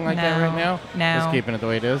food or anything like that right now? No. Just keeping it the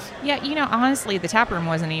way it is? Yeah, honestly, the tap room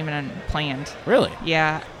wasn't even planned. Really?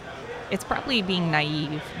 Yeah. It's probably being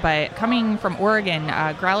naive, but coming from Oregon,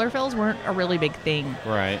 growler fills weren't a really big thing.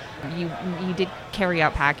 Right. You did carry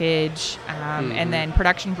out package, and then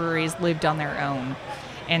production breweries lived on their own.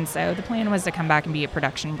 And so the plan was to come back and be a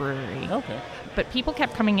production brewery. Okay. But people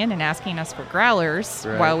kept coming in and asking us for growlers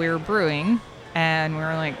while we were brewing, and we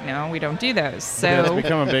were like, no, we don't do those. So it's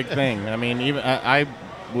become a big thing. I mean, even I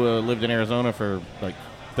lived in Arizona for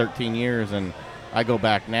 13 years, and I go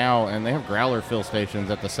back now, and they have growler fill stations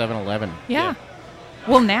at the 7-Eleven. Yeah.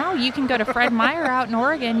 Well, now you can go to Fred Meyer out in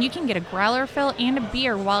Oregon. You can get a growler fill and a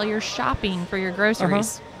beer while you're shopping for your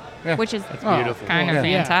groceries. Yeah. Which is beautiful. kind of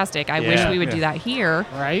fantastic. I wish we would do that here.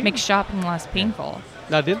 Right? Make shopping less painful.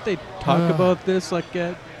 Now, didn't they talk about this at...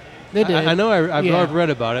 They did. I know I've read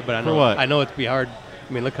about it, but I know what? I know it'd be hard.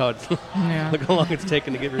 I mean, look how long it's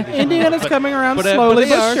taken to get rid of these. Indiana's coming around but slowly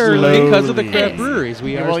but surely. Because of the craft breweries.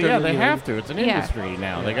 They have to. It's an industry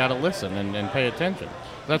now. They got to listen and pay attention.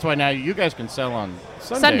 That's why now you guys can sell on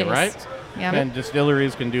Sunday, right? Yeah. And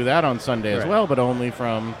distilleries can do that on Sunday as well, but only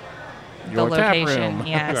from your the tap location. room.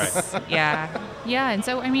 Yes. Yeah. And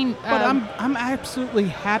so, I mean... But I'm absolutely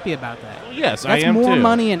happy about that. Yes, That's I am more too.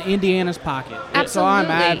 money in Indiana's pocket. Absolutely. So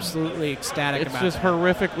I'm absolutely ecstatic about it. It's just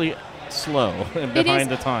horrifically slow and behind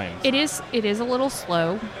the times. It is a little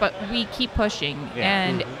slow, but we keep pushing. Yeah.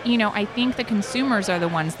 And, I think the consumers are the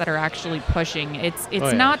ones that are actually pushing. It's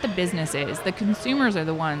not the businesses. The consumers are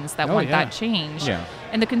the ones that want that change. Yeah.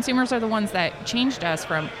 And the consumers are the ones that changed us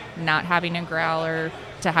from not having a growler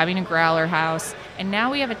to having a growler house. And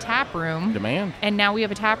now we have a tap room. Demand. And now we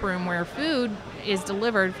have a tap room where food is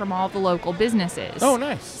delivered from all the local businesses. Oh,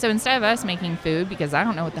 nice. So instead of us making food, because I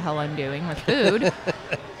don't know what the hell I'm doing with food,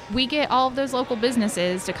 we get all of those local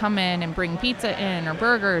businesses to come in and bring pizza in or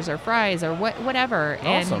burgers or fries or whatever.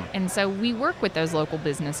 Awesome. And so we work with those local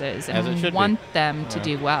businesses As it and should want them to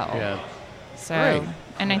do well. Yeah. So, Great.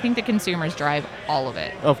 and I think the consumers drive all of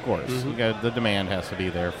it. Of course. You got, the demand has to be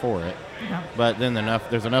there for it. Yeah. But then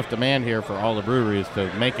there's enough demand here for all the breweries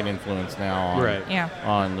to make an influence now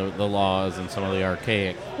on the laws and some of the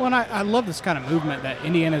archaic. Well, and I love this kind of movement that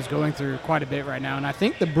Indiana is going through quite a bit right now, and I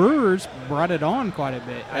think the brewers brought it on quite a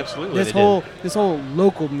bit. Absolutely, This whole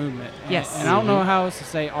local movement. Yes. And I don't know how else to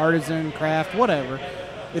say artisan, craft, whatever.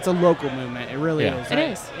 It's a local movement. It really is. It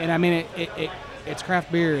is. And I mean, it's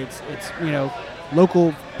craft beer. It's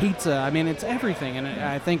local pizza. I mean, it's everything. And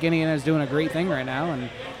I think Indiana is doing a great thing right now.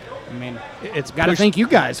 And I mean, it's got to thank you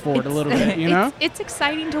guys for it a little bit, It's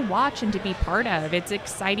exciting to watch and to be part of. It's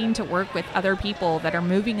exciting to work with other people that are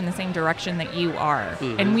moving in the same direction that you are.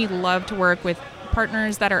 And we love to work with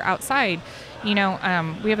partners that are outside. We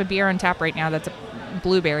have a beer on tap right now that's a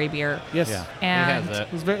blueberry beer. Yes. Yeah. And he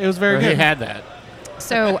has that. It was very good. He had that.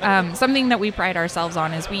 So something that we pride ourselves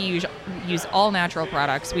on is we use all natural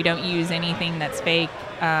products. We don't use anything that's fake,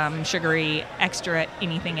 sugary, extra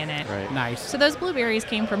anything in it. Right. Nice. So those blueberries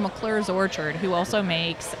came from McClure's Orchard, who also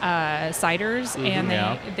makes ciders, and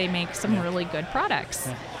they make some really good products.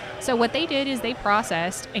 Yeah. So what they did is they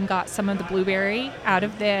processed and got some of the blueberry out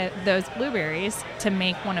of those blueberries to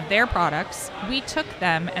make one of their products. We took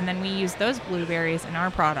them and then we used those blueberries in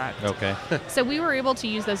our product. Okay. So we were able to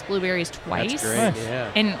use those blueberries twice That's great.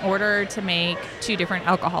 Yeah. in order to make 2 different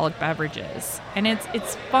alcoholic beverages. And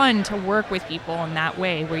it's fun to work with people in that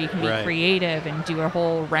way where you can be creative and do a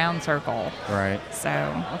whole round circle. Right. So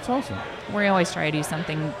That's awesome. we always try to do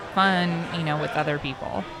something fun, with other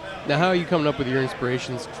people. Now, how are you coming up with your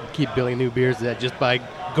inspirations to keep building new beers? Is that just by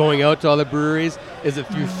going out to all the breweries? Is it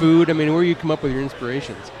through food? I mean, where do you come up with your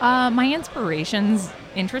inspirations? My inspirations,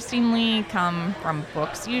 interestingly, come from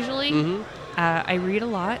books usually. Mm-hmm. I read a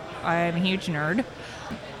lot. I'm a huge nerd.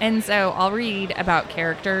 And so I'll read about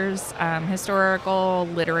characters, historical,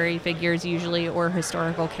 literary figures usually, or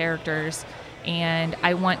historical characters. And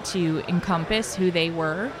I want to encompass who they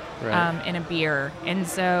were in a beer. And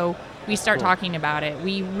so we start talking about it.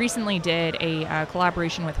 We recently did a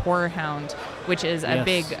collaboration with Horror Hound, which is a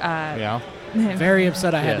big... Very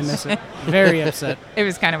upset I had to miss it. Very upset. It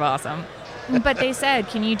was kind of awesome. But they said,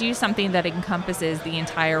 can you do something that encompasses the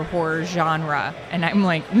entire horror genre? And I'm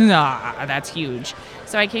like, nah, that's huge.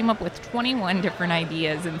 So I came up with 21 different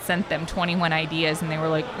ideas and sent them 21 ideas, and they were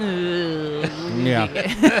like, ugh. You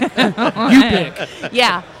pick.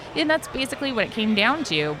 Yeah, and that's basically what it came down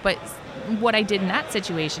to. But what I did in that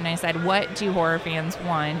situation, I said, what do horror fans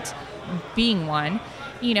want, being one?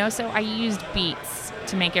 You know, so I used beets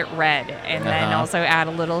to make it red, and then also add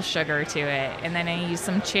a little sugar to it, and then I used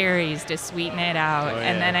some cherries to sweeten it out,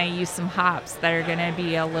 and then I used some hops that are going to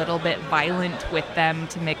be a little bit violent with them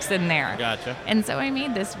to mix in there. Gotcha. And so I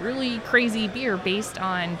made this really crazy beer based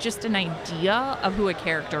on just an idea of who a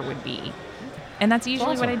character would be. And that's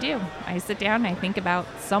usually what I do. I sit down and I think about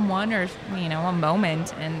someone or, you know, a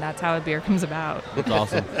moment, and that's how a beer comes about. That's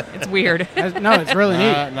awesome. It's weird. No, it's really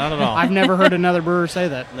neat. Not at all. I've never heard another brewer say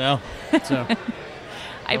that. No. So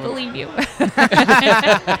I believe you.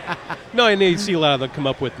 No, and you see a lot of them come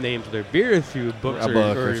up with names of their beer through books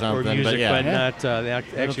or something, music, but not I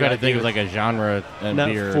actually try to think of like a genre and not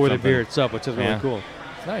beer for or the something. beer itself, which is really cool.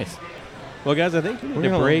 It's nice. Well, guys, I think we need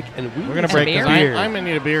to break, and we're going to break because I'm going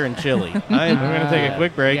to need a beer and chili. We're going to take a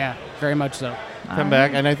quick break. Yeah, very much so. Come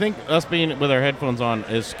back, and I think us being with our headphones on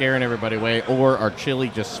is scaring everybody away, or our chili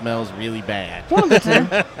just smells really bad. One of the two.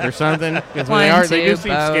 Or something. Because they do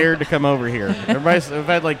seem scared to come over here. I've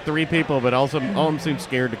had like 3 people, but all of them seem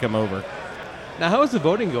scared to come over. Now, how is the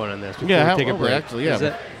voting going on this? Before we take a break? Actually,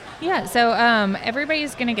 yeah. Yeah, so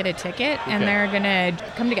everybody's going to get a ticket, and they're going to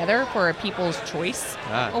come together for a People's Choice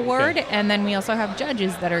Award. Okay. And then we also have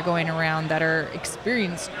judges that are going around that are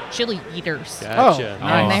experienced chili eaters. Gotcha.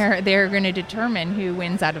 And they're going to determine who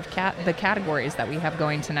wins out of the categories that we have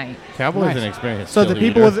going tonight. Cowboy's an experienced So chili the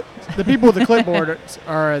people eater. with the people with the clipboard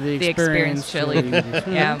are the experienced chili.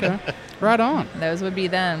 Yeah. Okay. Right on. Those would be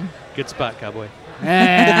them. Good spot, Cowboy.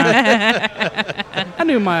 I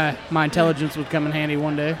knew my intelligence would come in handy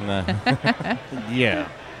one day. Yeah.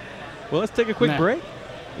 Well, let's take a quick break.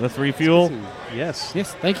 Let's refuel. Yes.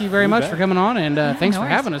 Thank you very much for coming on, and thanks for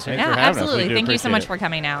having us here. Yeah, absolutely. Thank you so much for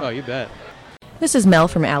coming out. Oh, you bet. This is Mel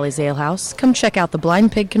from Alley's Ale House. Come check out the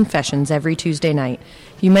Blind Pig Confessions every Tuesday night.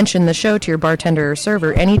 You mention the show to your bartender or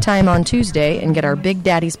server anytime on Tuesday and get our Big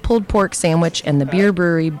Daddy's pulled pork sandwich and the Beer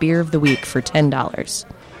Brewery Beer of the Week for $10.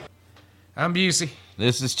 I'm Busey.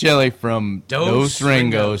 This is Chili from Dos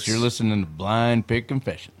Ringos. You're listening to Blind Pig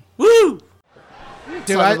Confession. Woo!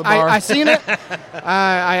 Dude, I seen it.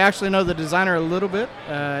 I actually know the designer a little bit.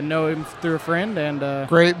 Know him through a friend. And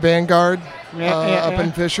Great Vanguard up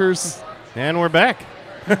in Fishers. And we're back.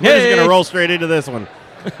 We're just going to roll straight into this one.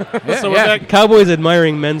 So we're back. Cowboy's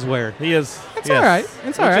admiring menswear. He is. It's all right.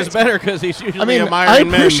 It's all right. Which is better because he's usually admiring I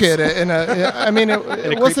men's. appreciate it.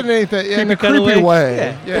 It wasn't anything in a creepy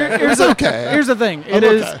way. Yeah. It was okay. Here's the thing.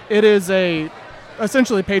 It is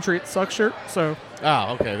essentially a Patriot suck shirt. So.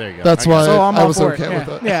 Oh, okay. There you go. That's why I'm I all was for okay it.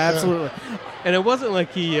 with it. Yeah, absolutely. And it wasn't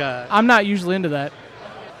like he. I'm not usually into that.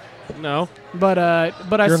 No. But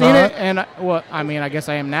I've You're seen not? it, and I guess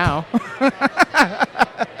I am now.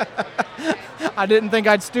 I didn't think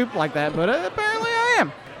I'd stoop like that, but apparently I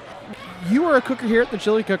am. You were a cooker here at the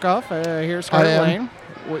Chili Cookoff here at Scarlet Lane.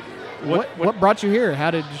 What brought you here?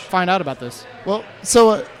 How did you find out about this? Well,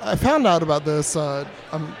 so I found out about this.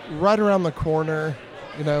 I'm right around the corner.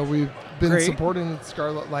 You know, we've been supporting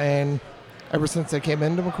Scarlet Lane ever since they came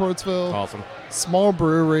into McCordsville. Awesome. Small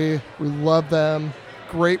brewery. We love them.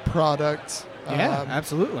 Great product. Yeah,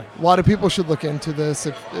 absolutely. A lot of people should look into this.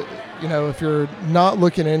 If you're not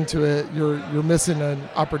looking into it, you're missing an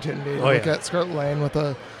opportunity to look at Scarlet Lane with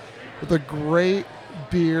a great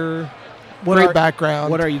beer, great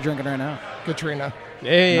background. What are you drinking right now? Katrina.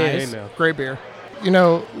 Nice. Great beer.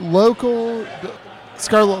 Local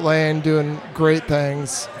Scarlet Lane doing great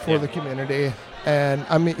things for the community, and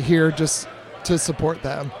I'm here just to support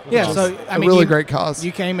them. Yeah, so really great cause.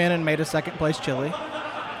 You came in and made a second place chili.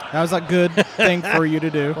 That was a good thing for you to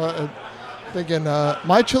do. Well, thinking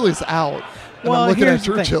my chili's out. And I'm looking at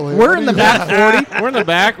your chili. We're in the back 40. We're in the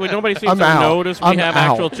back. Nobody seems I'm to out. notice we I'm have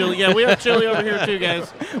out. actual chili. Yeah, we have chili over here too,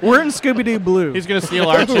 guys. We're in Scooby-Doo Blue. He's gonna steal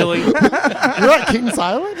our chili. You're at King's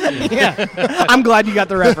Island? Yeah. I'm glad you got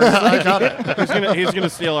the reference. I got it. He's gonna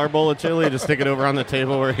steal our bowl of chili and just stick it over on the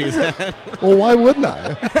table where he's at. Well, why wouldn't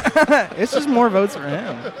I? It's just more votes for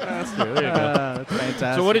him. That's true. There you go. That's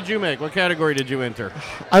fantastic. So what did you make? What category did you enter?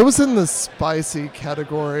 I was in the spicy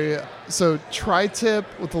category. So tri-tip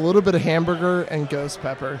with a little bit of hamburger and ghost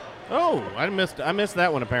pepper. Oh, I missed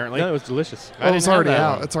that one apparently. No, it was delicious. Oh, it's already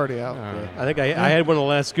out. It's already out. I think I had one of the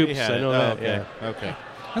last scoops. had I it. know Oh, that. okay. Yeah. Okay.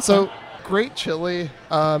 So great chili.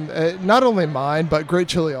 Not only mine, but great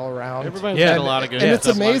chili all around. Everybody's got a lot of good And it's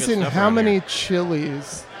stuff, a lot of good amazing stuff how around many here.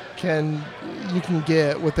 chilies you can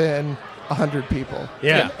get within 100 people.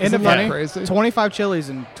 Yeah. Isn't it that funny? crazy? 25 chilies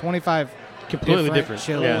and 25 Completely different.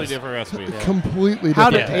 chilies. Totally different recipes. Completely How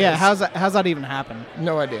different. did, taste. how's that even happen?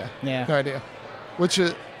 No idea. Yeah. No idea. Which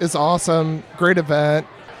is awesome. Great event.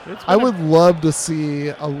 It's I been would love to see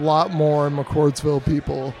a lot more McCordsville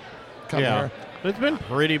people come here. It's been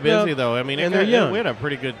pretty busy though. I mean, and they're young. We had a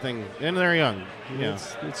pretty good thing, and they're young. Yeah,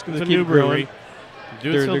 It's going a to new keep brewery.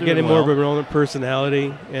 growing. They're getting more of a growing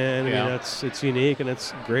personality, and Yeah. I mean, it's unique, and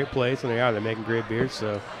it's a great place, and they're making great beers,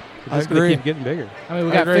 so I it's going to agree. keep getting bigger. I mean,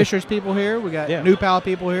 we I got agree. Fisher's people here. We got Yeah. New Pal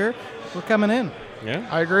people here. We're coming in. Yeah,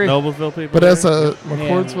 I agree. Noblesville people. But as there. a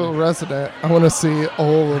McCordsville resident, I want to see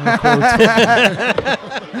all of McCordsville.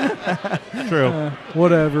 True.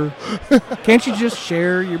 Whatever. Can't you just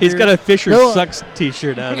share your He's beer? got a Fisher No. Sucks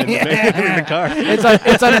T-shirt on in the car.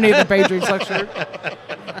 It's underneath the Patriot Sucks shirt.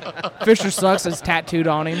 Fisher Sucks is tattooed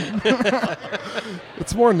on him.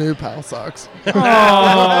 It's more New Pal sucks.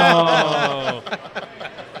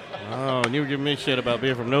 Oh, and you were giving me shit about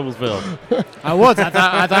being from Noblesville. I was. I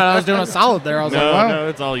thought I was doing a solid there. I was like, wow, No,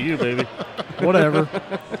 it's all you, baby. whatever.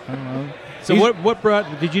 I don't know. So what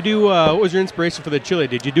did you do? What was your inspiration for the chili?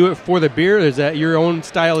 Did you do it for the beer? Is that your own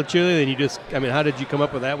style of chili? And you just, I mean, how did you come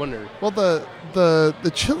up with that one? Or? Well,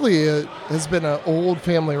 the chili has been an old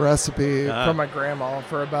family recipe from my grandma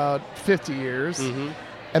for about 50 years. Mm-hmm.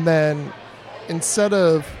 And then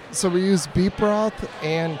so we use beef broth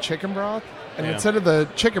and chicken broth. And Yeah. instead of the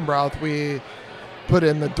chicken broth, we put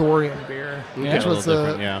in the Dorian beer, Okay. which A was little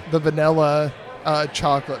different, yeah. the vanilla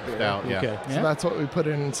chocolate beer. Stout, yeah. Okay. So that's what we put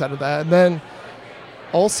in instead of that. And then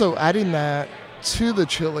also adding that to the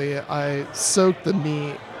chili, I soaked the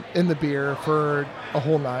meat in the beer for a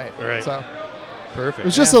whole night. Right. So Perfect. it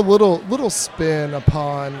was just a little spin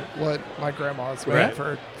upon what my grandma's made Right.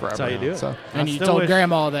 for forever. That's how you do it. So And I you still told wish-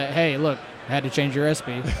 Grandma that, hey, look, I had to change your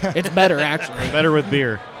recipe. It's better, actually. Better with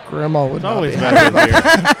beer. grandma would It's not always be better with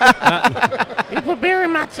beer. You put beer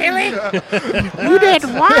in my chili? You did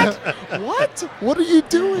what? What? What are you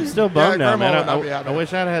doing? Still bummed now, Grandma man. would not be I happy.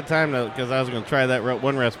 wish I'd had time to, because I was going to try that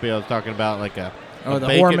one recipe I was talking about, like a. Oh, a the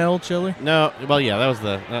bacon- Hormel chili? No, well, yeah, that was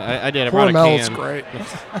the. I did. I brought a Hormel's can. great.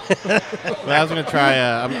 But I was going to try.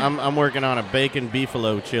 I'm working on a bacon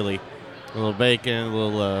beefalo chili, a little bacon, a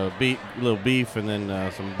little beef, and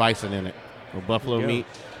then some bison in it, a little buffalo There you go. meat.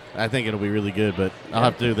 I think it'll be really good, but I'll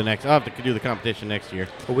have to do I'll have to do the competition next year.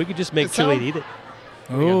 Well, we could just make It chili and sound- eat it.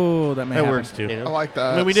 Oh, that may That happen. works too. You know? I like I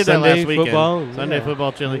that. mean, we did Sunday that last weekend. football, Sunday yeah.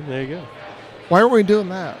 football chili. There you go. Why aren't we doing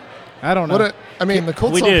that? I don't know. The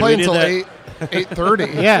Colts We don't did, play we did until that.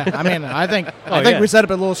 8:30. Yeah, I mean, I think yeah. we set up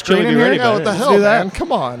a little screen Chili in be here. ready Yeah, by what then. the Let's hell, do that. man?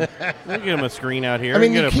 Come on. We'll get him a screen out here. I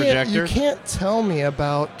mean, we you can get a can't projector. tell me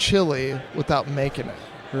about chili without making it.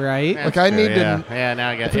 Right? Like, I need to. Yeah, now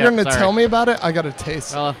I got. If you're going to tell me about it, I got to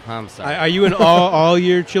taste it. Well, I'm sorry. Are you an all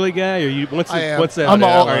year chili guy, or you? What's I am. what's that? I'm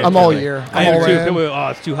all chili. year. I I'm am all too. in. People go, oh,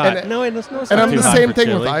 it's too hot. And- no, it's not. And I'm too the hot same for thing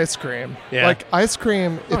chili. with ice cream. Yeah. Like ice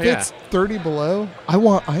cream, if yeah. it's 30 below, I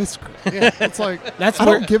want ice cream. It's like That's I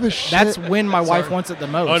where- don't give a shit. That's when my wife Sorry. wants it the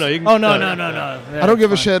most. Oh, no, you can- Oh, no. no. I don't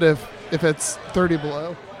give a shit if it's 30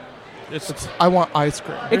 below. I want ice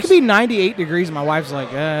cream. It could be 98 degrees, and my wife's like,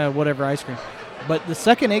 whatever, ice cream. But the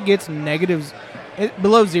second it gets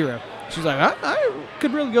below zero, she's like, I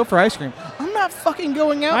could really go for ice cream. I'm not fucking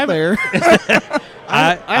going out there.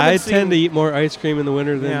 I tend to eat more ice cream in the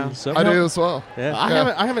winter than Yeah. summer. I do as well. Yeah.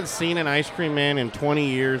 I haven't seen an ice cream man in 20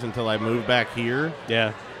 years until I moved back here.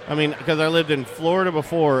 Yeah. I mean, because I lived in Florida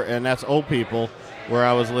before, and that's old people where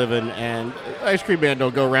I was living, and ice cream man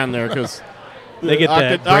don't go around there because They get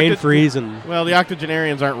that brain freeze and. Well, the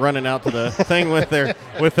octogenarians aren't running out to the thing with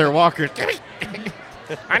their walkers.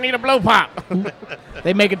 I need a blow pop.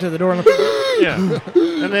 They make it to the door. Yeah.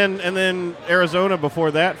 And then Arizona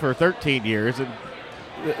before that for 13 years, and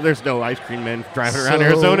there's no ice cream men driving around So-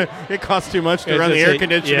 Arizona. It costs too much to Yeah, run the just air say-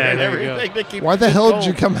 conditioner yeah, and there you everything. To keep Why the it hell cold. did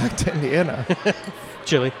you come back to Indiana?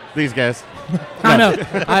 Chili. These guys. I know.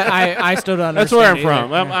 I still don't understand. That's where I'm either.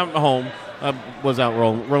 from. I'm home. I was out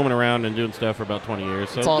roaming around and doing stuff for about 20 years.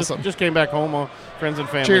 So That's awesome. Just came back home. All friends and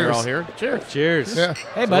family Cheers. are all here. Cheers. Cheers. Yeah.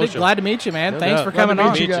 Hey, buddy. Social. Glad to meet you, man. No Thanks doubt. for Glad coming to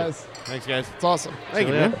on. meet you guys. Thanks, guys. It's awesome. Thank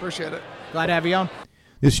you, yeah. man. Appreciate it. Glad to have you on.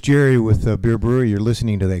 This is Jerry with Beer Brewery. You're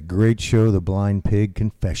listening to that great show, The Blind Pig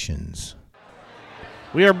Confessions.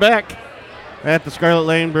 We are back at the Scarlet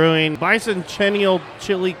Lane Brewing Bicentennial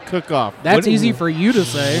Chili Cookoff. That's easy for you to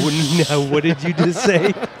say. What did you just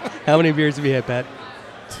say? How many beers have you had, Pat?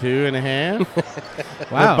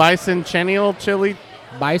 2.5. Wow. The Bicentennial Chili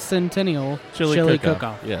Chili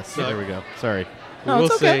Cook-Off. Yes, there we go. Sorry. No,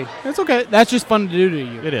 it's okay. It's okay. That's just fun to do to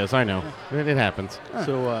you. It is, I know. It happens.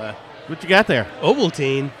 So, What you got there?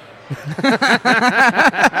 Ovaltine.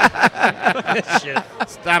 Shit.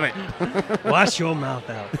 Stop it. Wash your mouth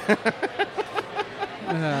out.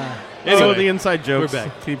 Anyway, the inside jokes. We're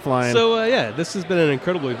back. Keep flying. So, yeah, this has been an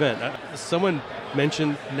incredible event. Someone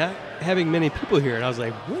mentioned not having many people here, and I was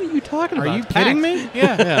like, what are you talking about? Are you kidding me?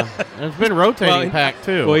 Yeah. It's been rotating packed,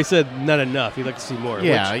 too. Well, he said not enough. He'd like to see more.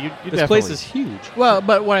 Yeah, which you this place is huge. Well,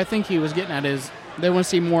 but what I think he was getting at is they want to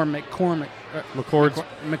see more McCordsville.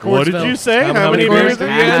 What did you say? How many beers have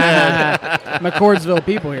you had? McCordsville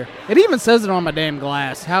people here. It even says it on my damn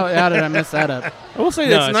glass. How did I mess that up? I will say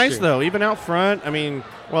No, it's nice, true. though. Even out front, I mean,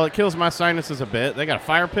 well, it kills my sinuses a bit. They got a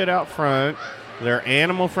fire pit out front. They're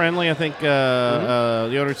animal friendly. I think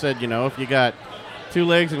the owner said, if you got 2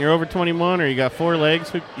 legs and you're over 21 or you got 4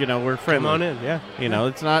 legs, we're friendly. Come on in, yeah.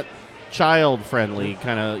 It's not child-friendly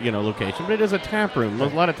kind of, location, but it is a tap room. A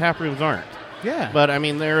lot of tap rooms aren't. Yeah. But, I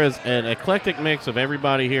mean, there is an eclectic mix of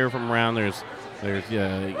everybody here from around. There's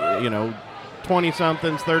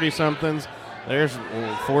 20-somethings, 30-somethings. There's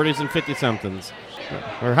 40s and 50-somethings.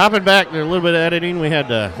 We're hopping back. There's a little bit of editing. We had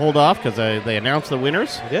to hold off because they announced the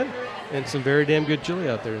winners. We did. And some very damn good chili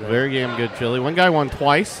out there tonight. Very damn good chili. One guy won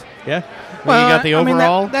twice. Yeah. Well, you got the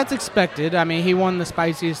overall. That's expected. I mean, he won the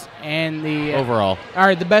spiciest and the overall. All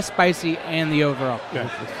right, the best spicy and the overall. Yeah.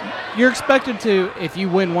 You're expected to, if you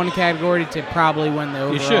win one category, to probably win the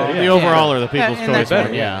overall. You should. Yeah. The overall or the people's choice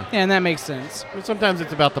one. Yeah, and that makes sense. But sometimes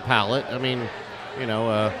it's about the palate. I mean, you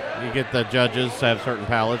get the judges have certain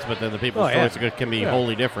palates, but then the people's choice can be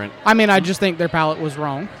wholly different. I mean, I just think their palate was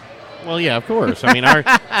wrong. Well, yeah, of course. I mean,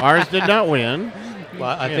 ours did not win.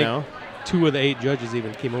 Well, I think 2 of the 8 judges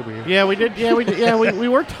even came over here. Yeah, we did. Yeah, we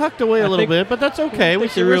were tucked away a little bit, but that's okay. We're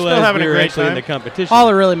still having a great time. In the competition. All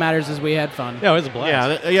that really matters is we had fun. Yeah, it was a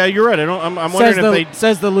blast. Yeah, you're right. I'm wondering if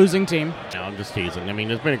says the losing team. No, I'm just teasing. I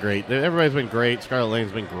mean, it's been great. Everybody's been great. Scarlet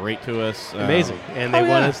Lane's been great to us. Amazing. And they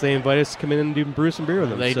want us. They invited us to come in and brew some beer with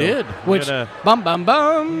them. They did. Which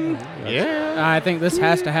bum. Yeah. I think this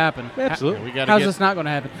has to happen. Absolutely. How's this not going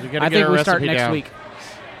to happen? I think we start next week.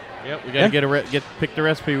 Yep, we got to pick the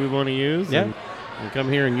recipe we want to use. Yeah. And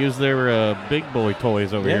come here and use their big boy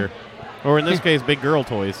toys over here, or in this case, big girl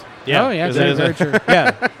toys. Yeah. Oh yeah, very true.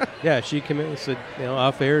 Yeah. She came in and said,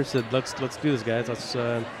 off air, said, let's do this, guys. Let's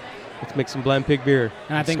make some blind pig beer.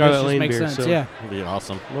 And I think Scarlet this just Lane makes beer, sense. so Yeah. It'd be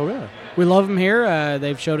awesome. Well, yeah. We love them here.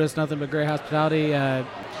 They've showed us nothing but great hospitality.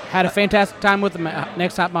 Had a fantastic time with the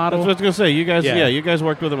next top model. That's what I was gonna say. You guys, you guys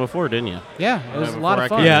worked with them before, didn't you? Yeah, it was a lot of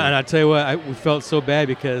fun. Yeah, and I tell you what, we felt so bad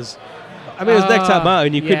because, it was next top model,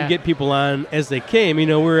 and you couldn't get people on as they came. We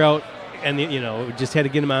were out, and just had to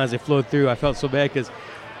get them on as they flowed through. I felt so bad because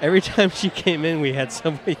every time she came in, we had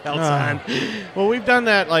somebody else on. Well, we've done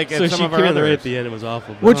that so at some she of came our in others. right at the end. It was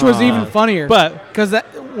awful. Which was even funnier. But because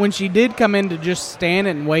when she did come in to just stand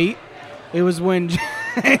and wait, it was when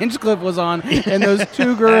Hinchcliffe was on and those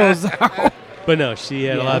 2 girls. But no, she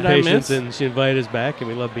had a lot of patience, and she invited us back, and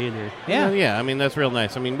we love being here. Yeah. I mean, that's real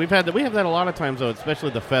nice. I mean, we have that a lot of times, though,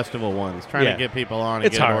 especially the festival ones, trying to get people on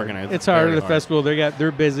and get hard. organized. It's hard at the festival.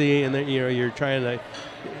 They're busy, and you're trying to.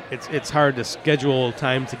 It's hard to schedule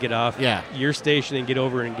time to get off your station and get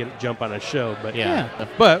over and jump on a show. But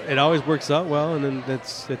but it always works out well, and then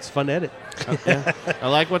it's fun to edit. I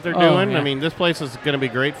like what they're doing. I mean, this place is going to be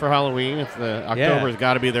great for Halloween. October's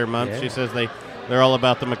got to be their month. She says they're all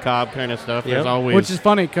about the macabre kind of stuff. There's always, which is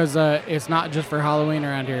funny because it's not just for Halloween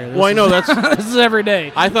around here. I know that's this is every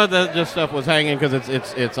day. I thought that this stuff was hanging because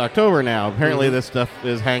it's October now. Apparently, this stuff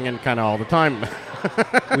is hanging kind of all the time.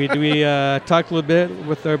 we talked a little bit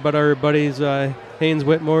about our buddies Haynes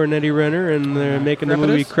Whitmore and Eddie Renner, and they're making the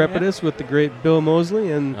movie Crepitus with the great Bill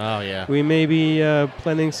Moseley, and we may be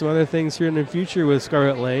planning some other things here in the future with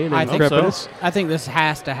Scarlet Lane and Crepitus. So. I think this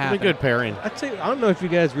has to happen. It'll be a good pairing. I don't know if you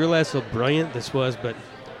guys realize how brilliant this was, but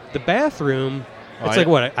the bathroom, it's like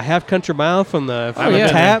what, a half country mile from the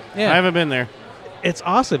tap? I haven't been there. It's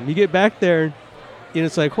awesome. You get back there,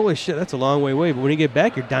 it's like, holy shit, that's a long way away. But when you get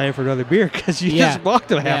back, you're dying for another beer because you just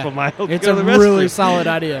walked a half a mile. It's a really solid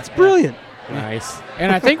idea. It's brilliant. Nice.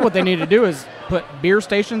 And I think what they need to do is put beer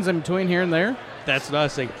stations in between here and there. That's what I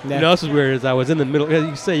was thinking. Yeah. You know, what else is weird is I was in the middle. As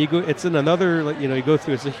you say, you go. It's in another. You go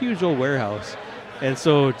through. It's a huge old warehouse, and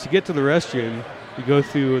so to get to the restroom, you go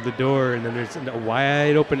through the door, and then there's a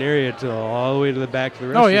wide open area to all the way to the back to the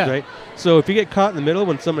restroom. Oh, yeah. Right. So if you get caught in the middle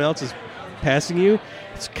when someone else is passing you,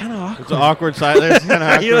 it's kind of awkward. It's an awkward silence. It's kind of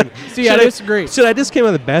awkward. See, I disagree. So I just came out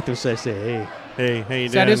of the bathroom, so I say, hey, how you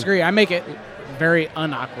See, I doing? disagree. I make it very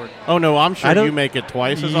unawkward. Oh no, I'm sure you make it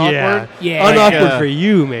twice as awkward. Yeah, unawkward for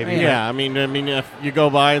you, maybe. Yeah, I mean, if you go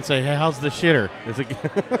by and say, "Hey, how's the shitter? Is it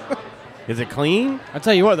is it clean?" I'll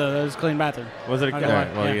tell you what, though, that was a clean bathroom. Was it? All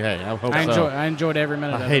Right, well, hey, I hope so. I enjoyed every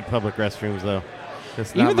minute. I of hate it. public restrooms though.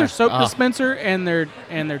 It's Even not their my- soap dispenser and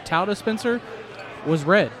their towel dispenser was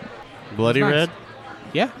red. Bloody It was red. nice.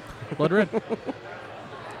 Yeah, blood red. Looked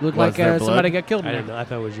Was like there blood? somebody got killed. I in didn't there. know. I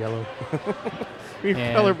thought it was yellow.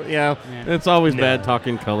 Yeah. Color, yeah. It's always bad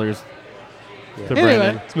talking colors. Yeah. To Anyway,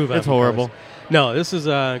 Brandon. Let's move on. It's from horrible. cars. No, this is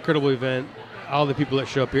an incredible event. All the people that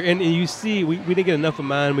show up here. And you see, we didn't get enough of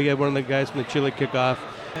mine. We got one of the guys from the Chili Kickoff.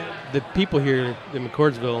 The people here in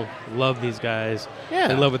McCordsville love these guys. Yeah.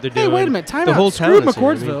 They love what they're Hey, doing. wait a minute. Time the out. whole Screw town is here.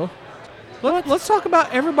 I mean, McCordsville. Let's talk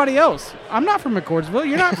about everybody else. I'm not from McCordsville.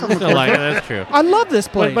 You're not from McCordsville. Like, that's true. I love this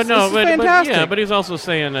place. But no, this is fantastic. yeah, but he's also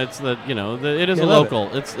saying it's it is They a love local.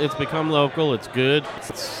 It's become local. It's good.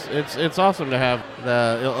 It's awesome to have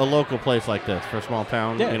a local place like this for a small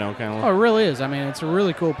town. Yeah. Kind of. Oh, it really is. I mean, it's a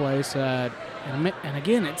really cool place. And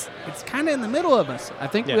again, it's kind of in the middle of us. I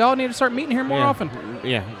think we all need to start meeting here more often.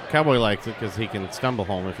 Yeah, Cowboy likes it because he can stumble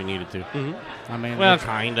home if he needed to. Mm-hmm. I mean, well,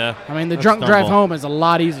 kinda. I mean, the drunk drive home is a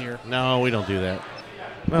lot easier. No, we don't do that.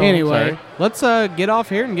 No, Anyway, sorry. let's get off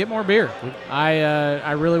here and get more beer.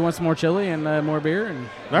 I really want some more chili and more beer, and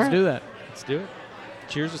let's do that. Let's do it.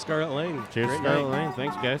 Cheers to Scarlet Lane. Cheers to Great Scarlet night. Lane.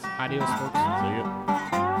 Thanks, guys. Adios, folks. See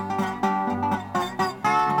you.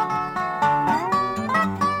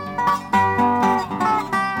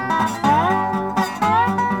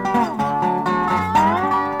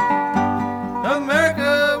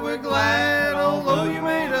 America, we're glad, although you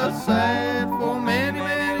made us sad for many,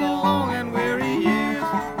 many long and weary years.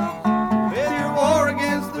 With your war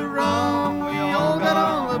against the rum, we all got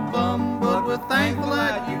on the bum, but we're thankful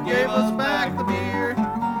that you gave us back the beer.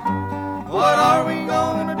 What are we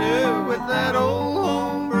gonna do with that old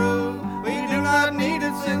home brew? We do not need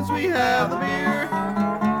it since we have the beer.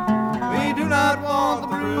 We do not want the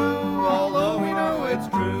brew, although we know it's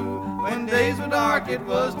true. When days were dark, it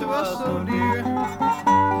was to us so dear.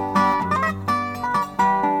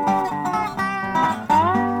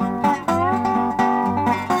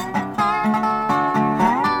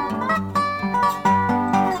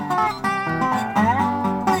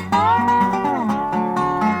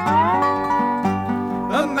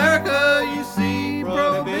 America, you see,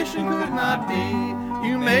 prohibition could not be.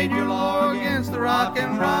 You made your law against the rock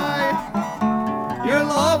and rye. Your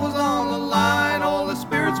law was on the line, all the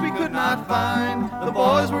spirits we could not find. The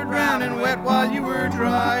boys were drowning wet while you were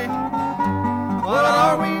dry. What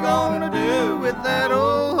are we gonna do with that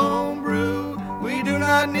old home brew? We do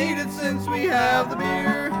not need it since we have the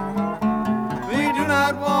beer. We do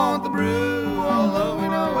not want the brew, although we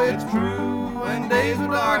know it's true. When days were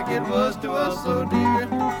dark, it was to us so dear.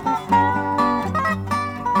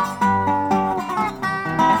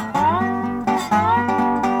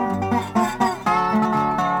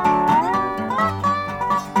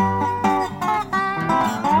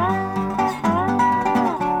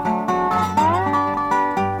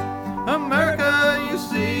 America, you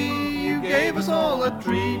see, you gave us all a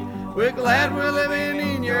treat. We're glad we're living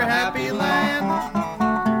in your happy land.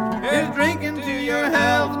 Here's drinking to your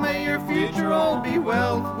health, may your future all be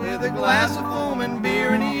wealth, with a glass of foam and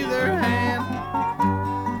beer in either hand.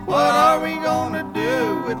 What are we gonna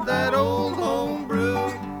do with that old home brew?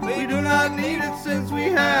 We do not need it since we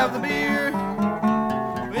have the beer.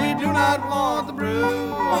 We do not want the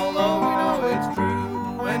brew, although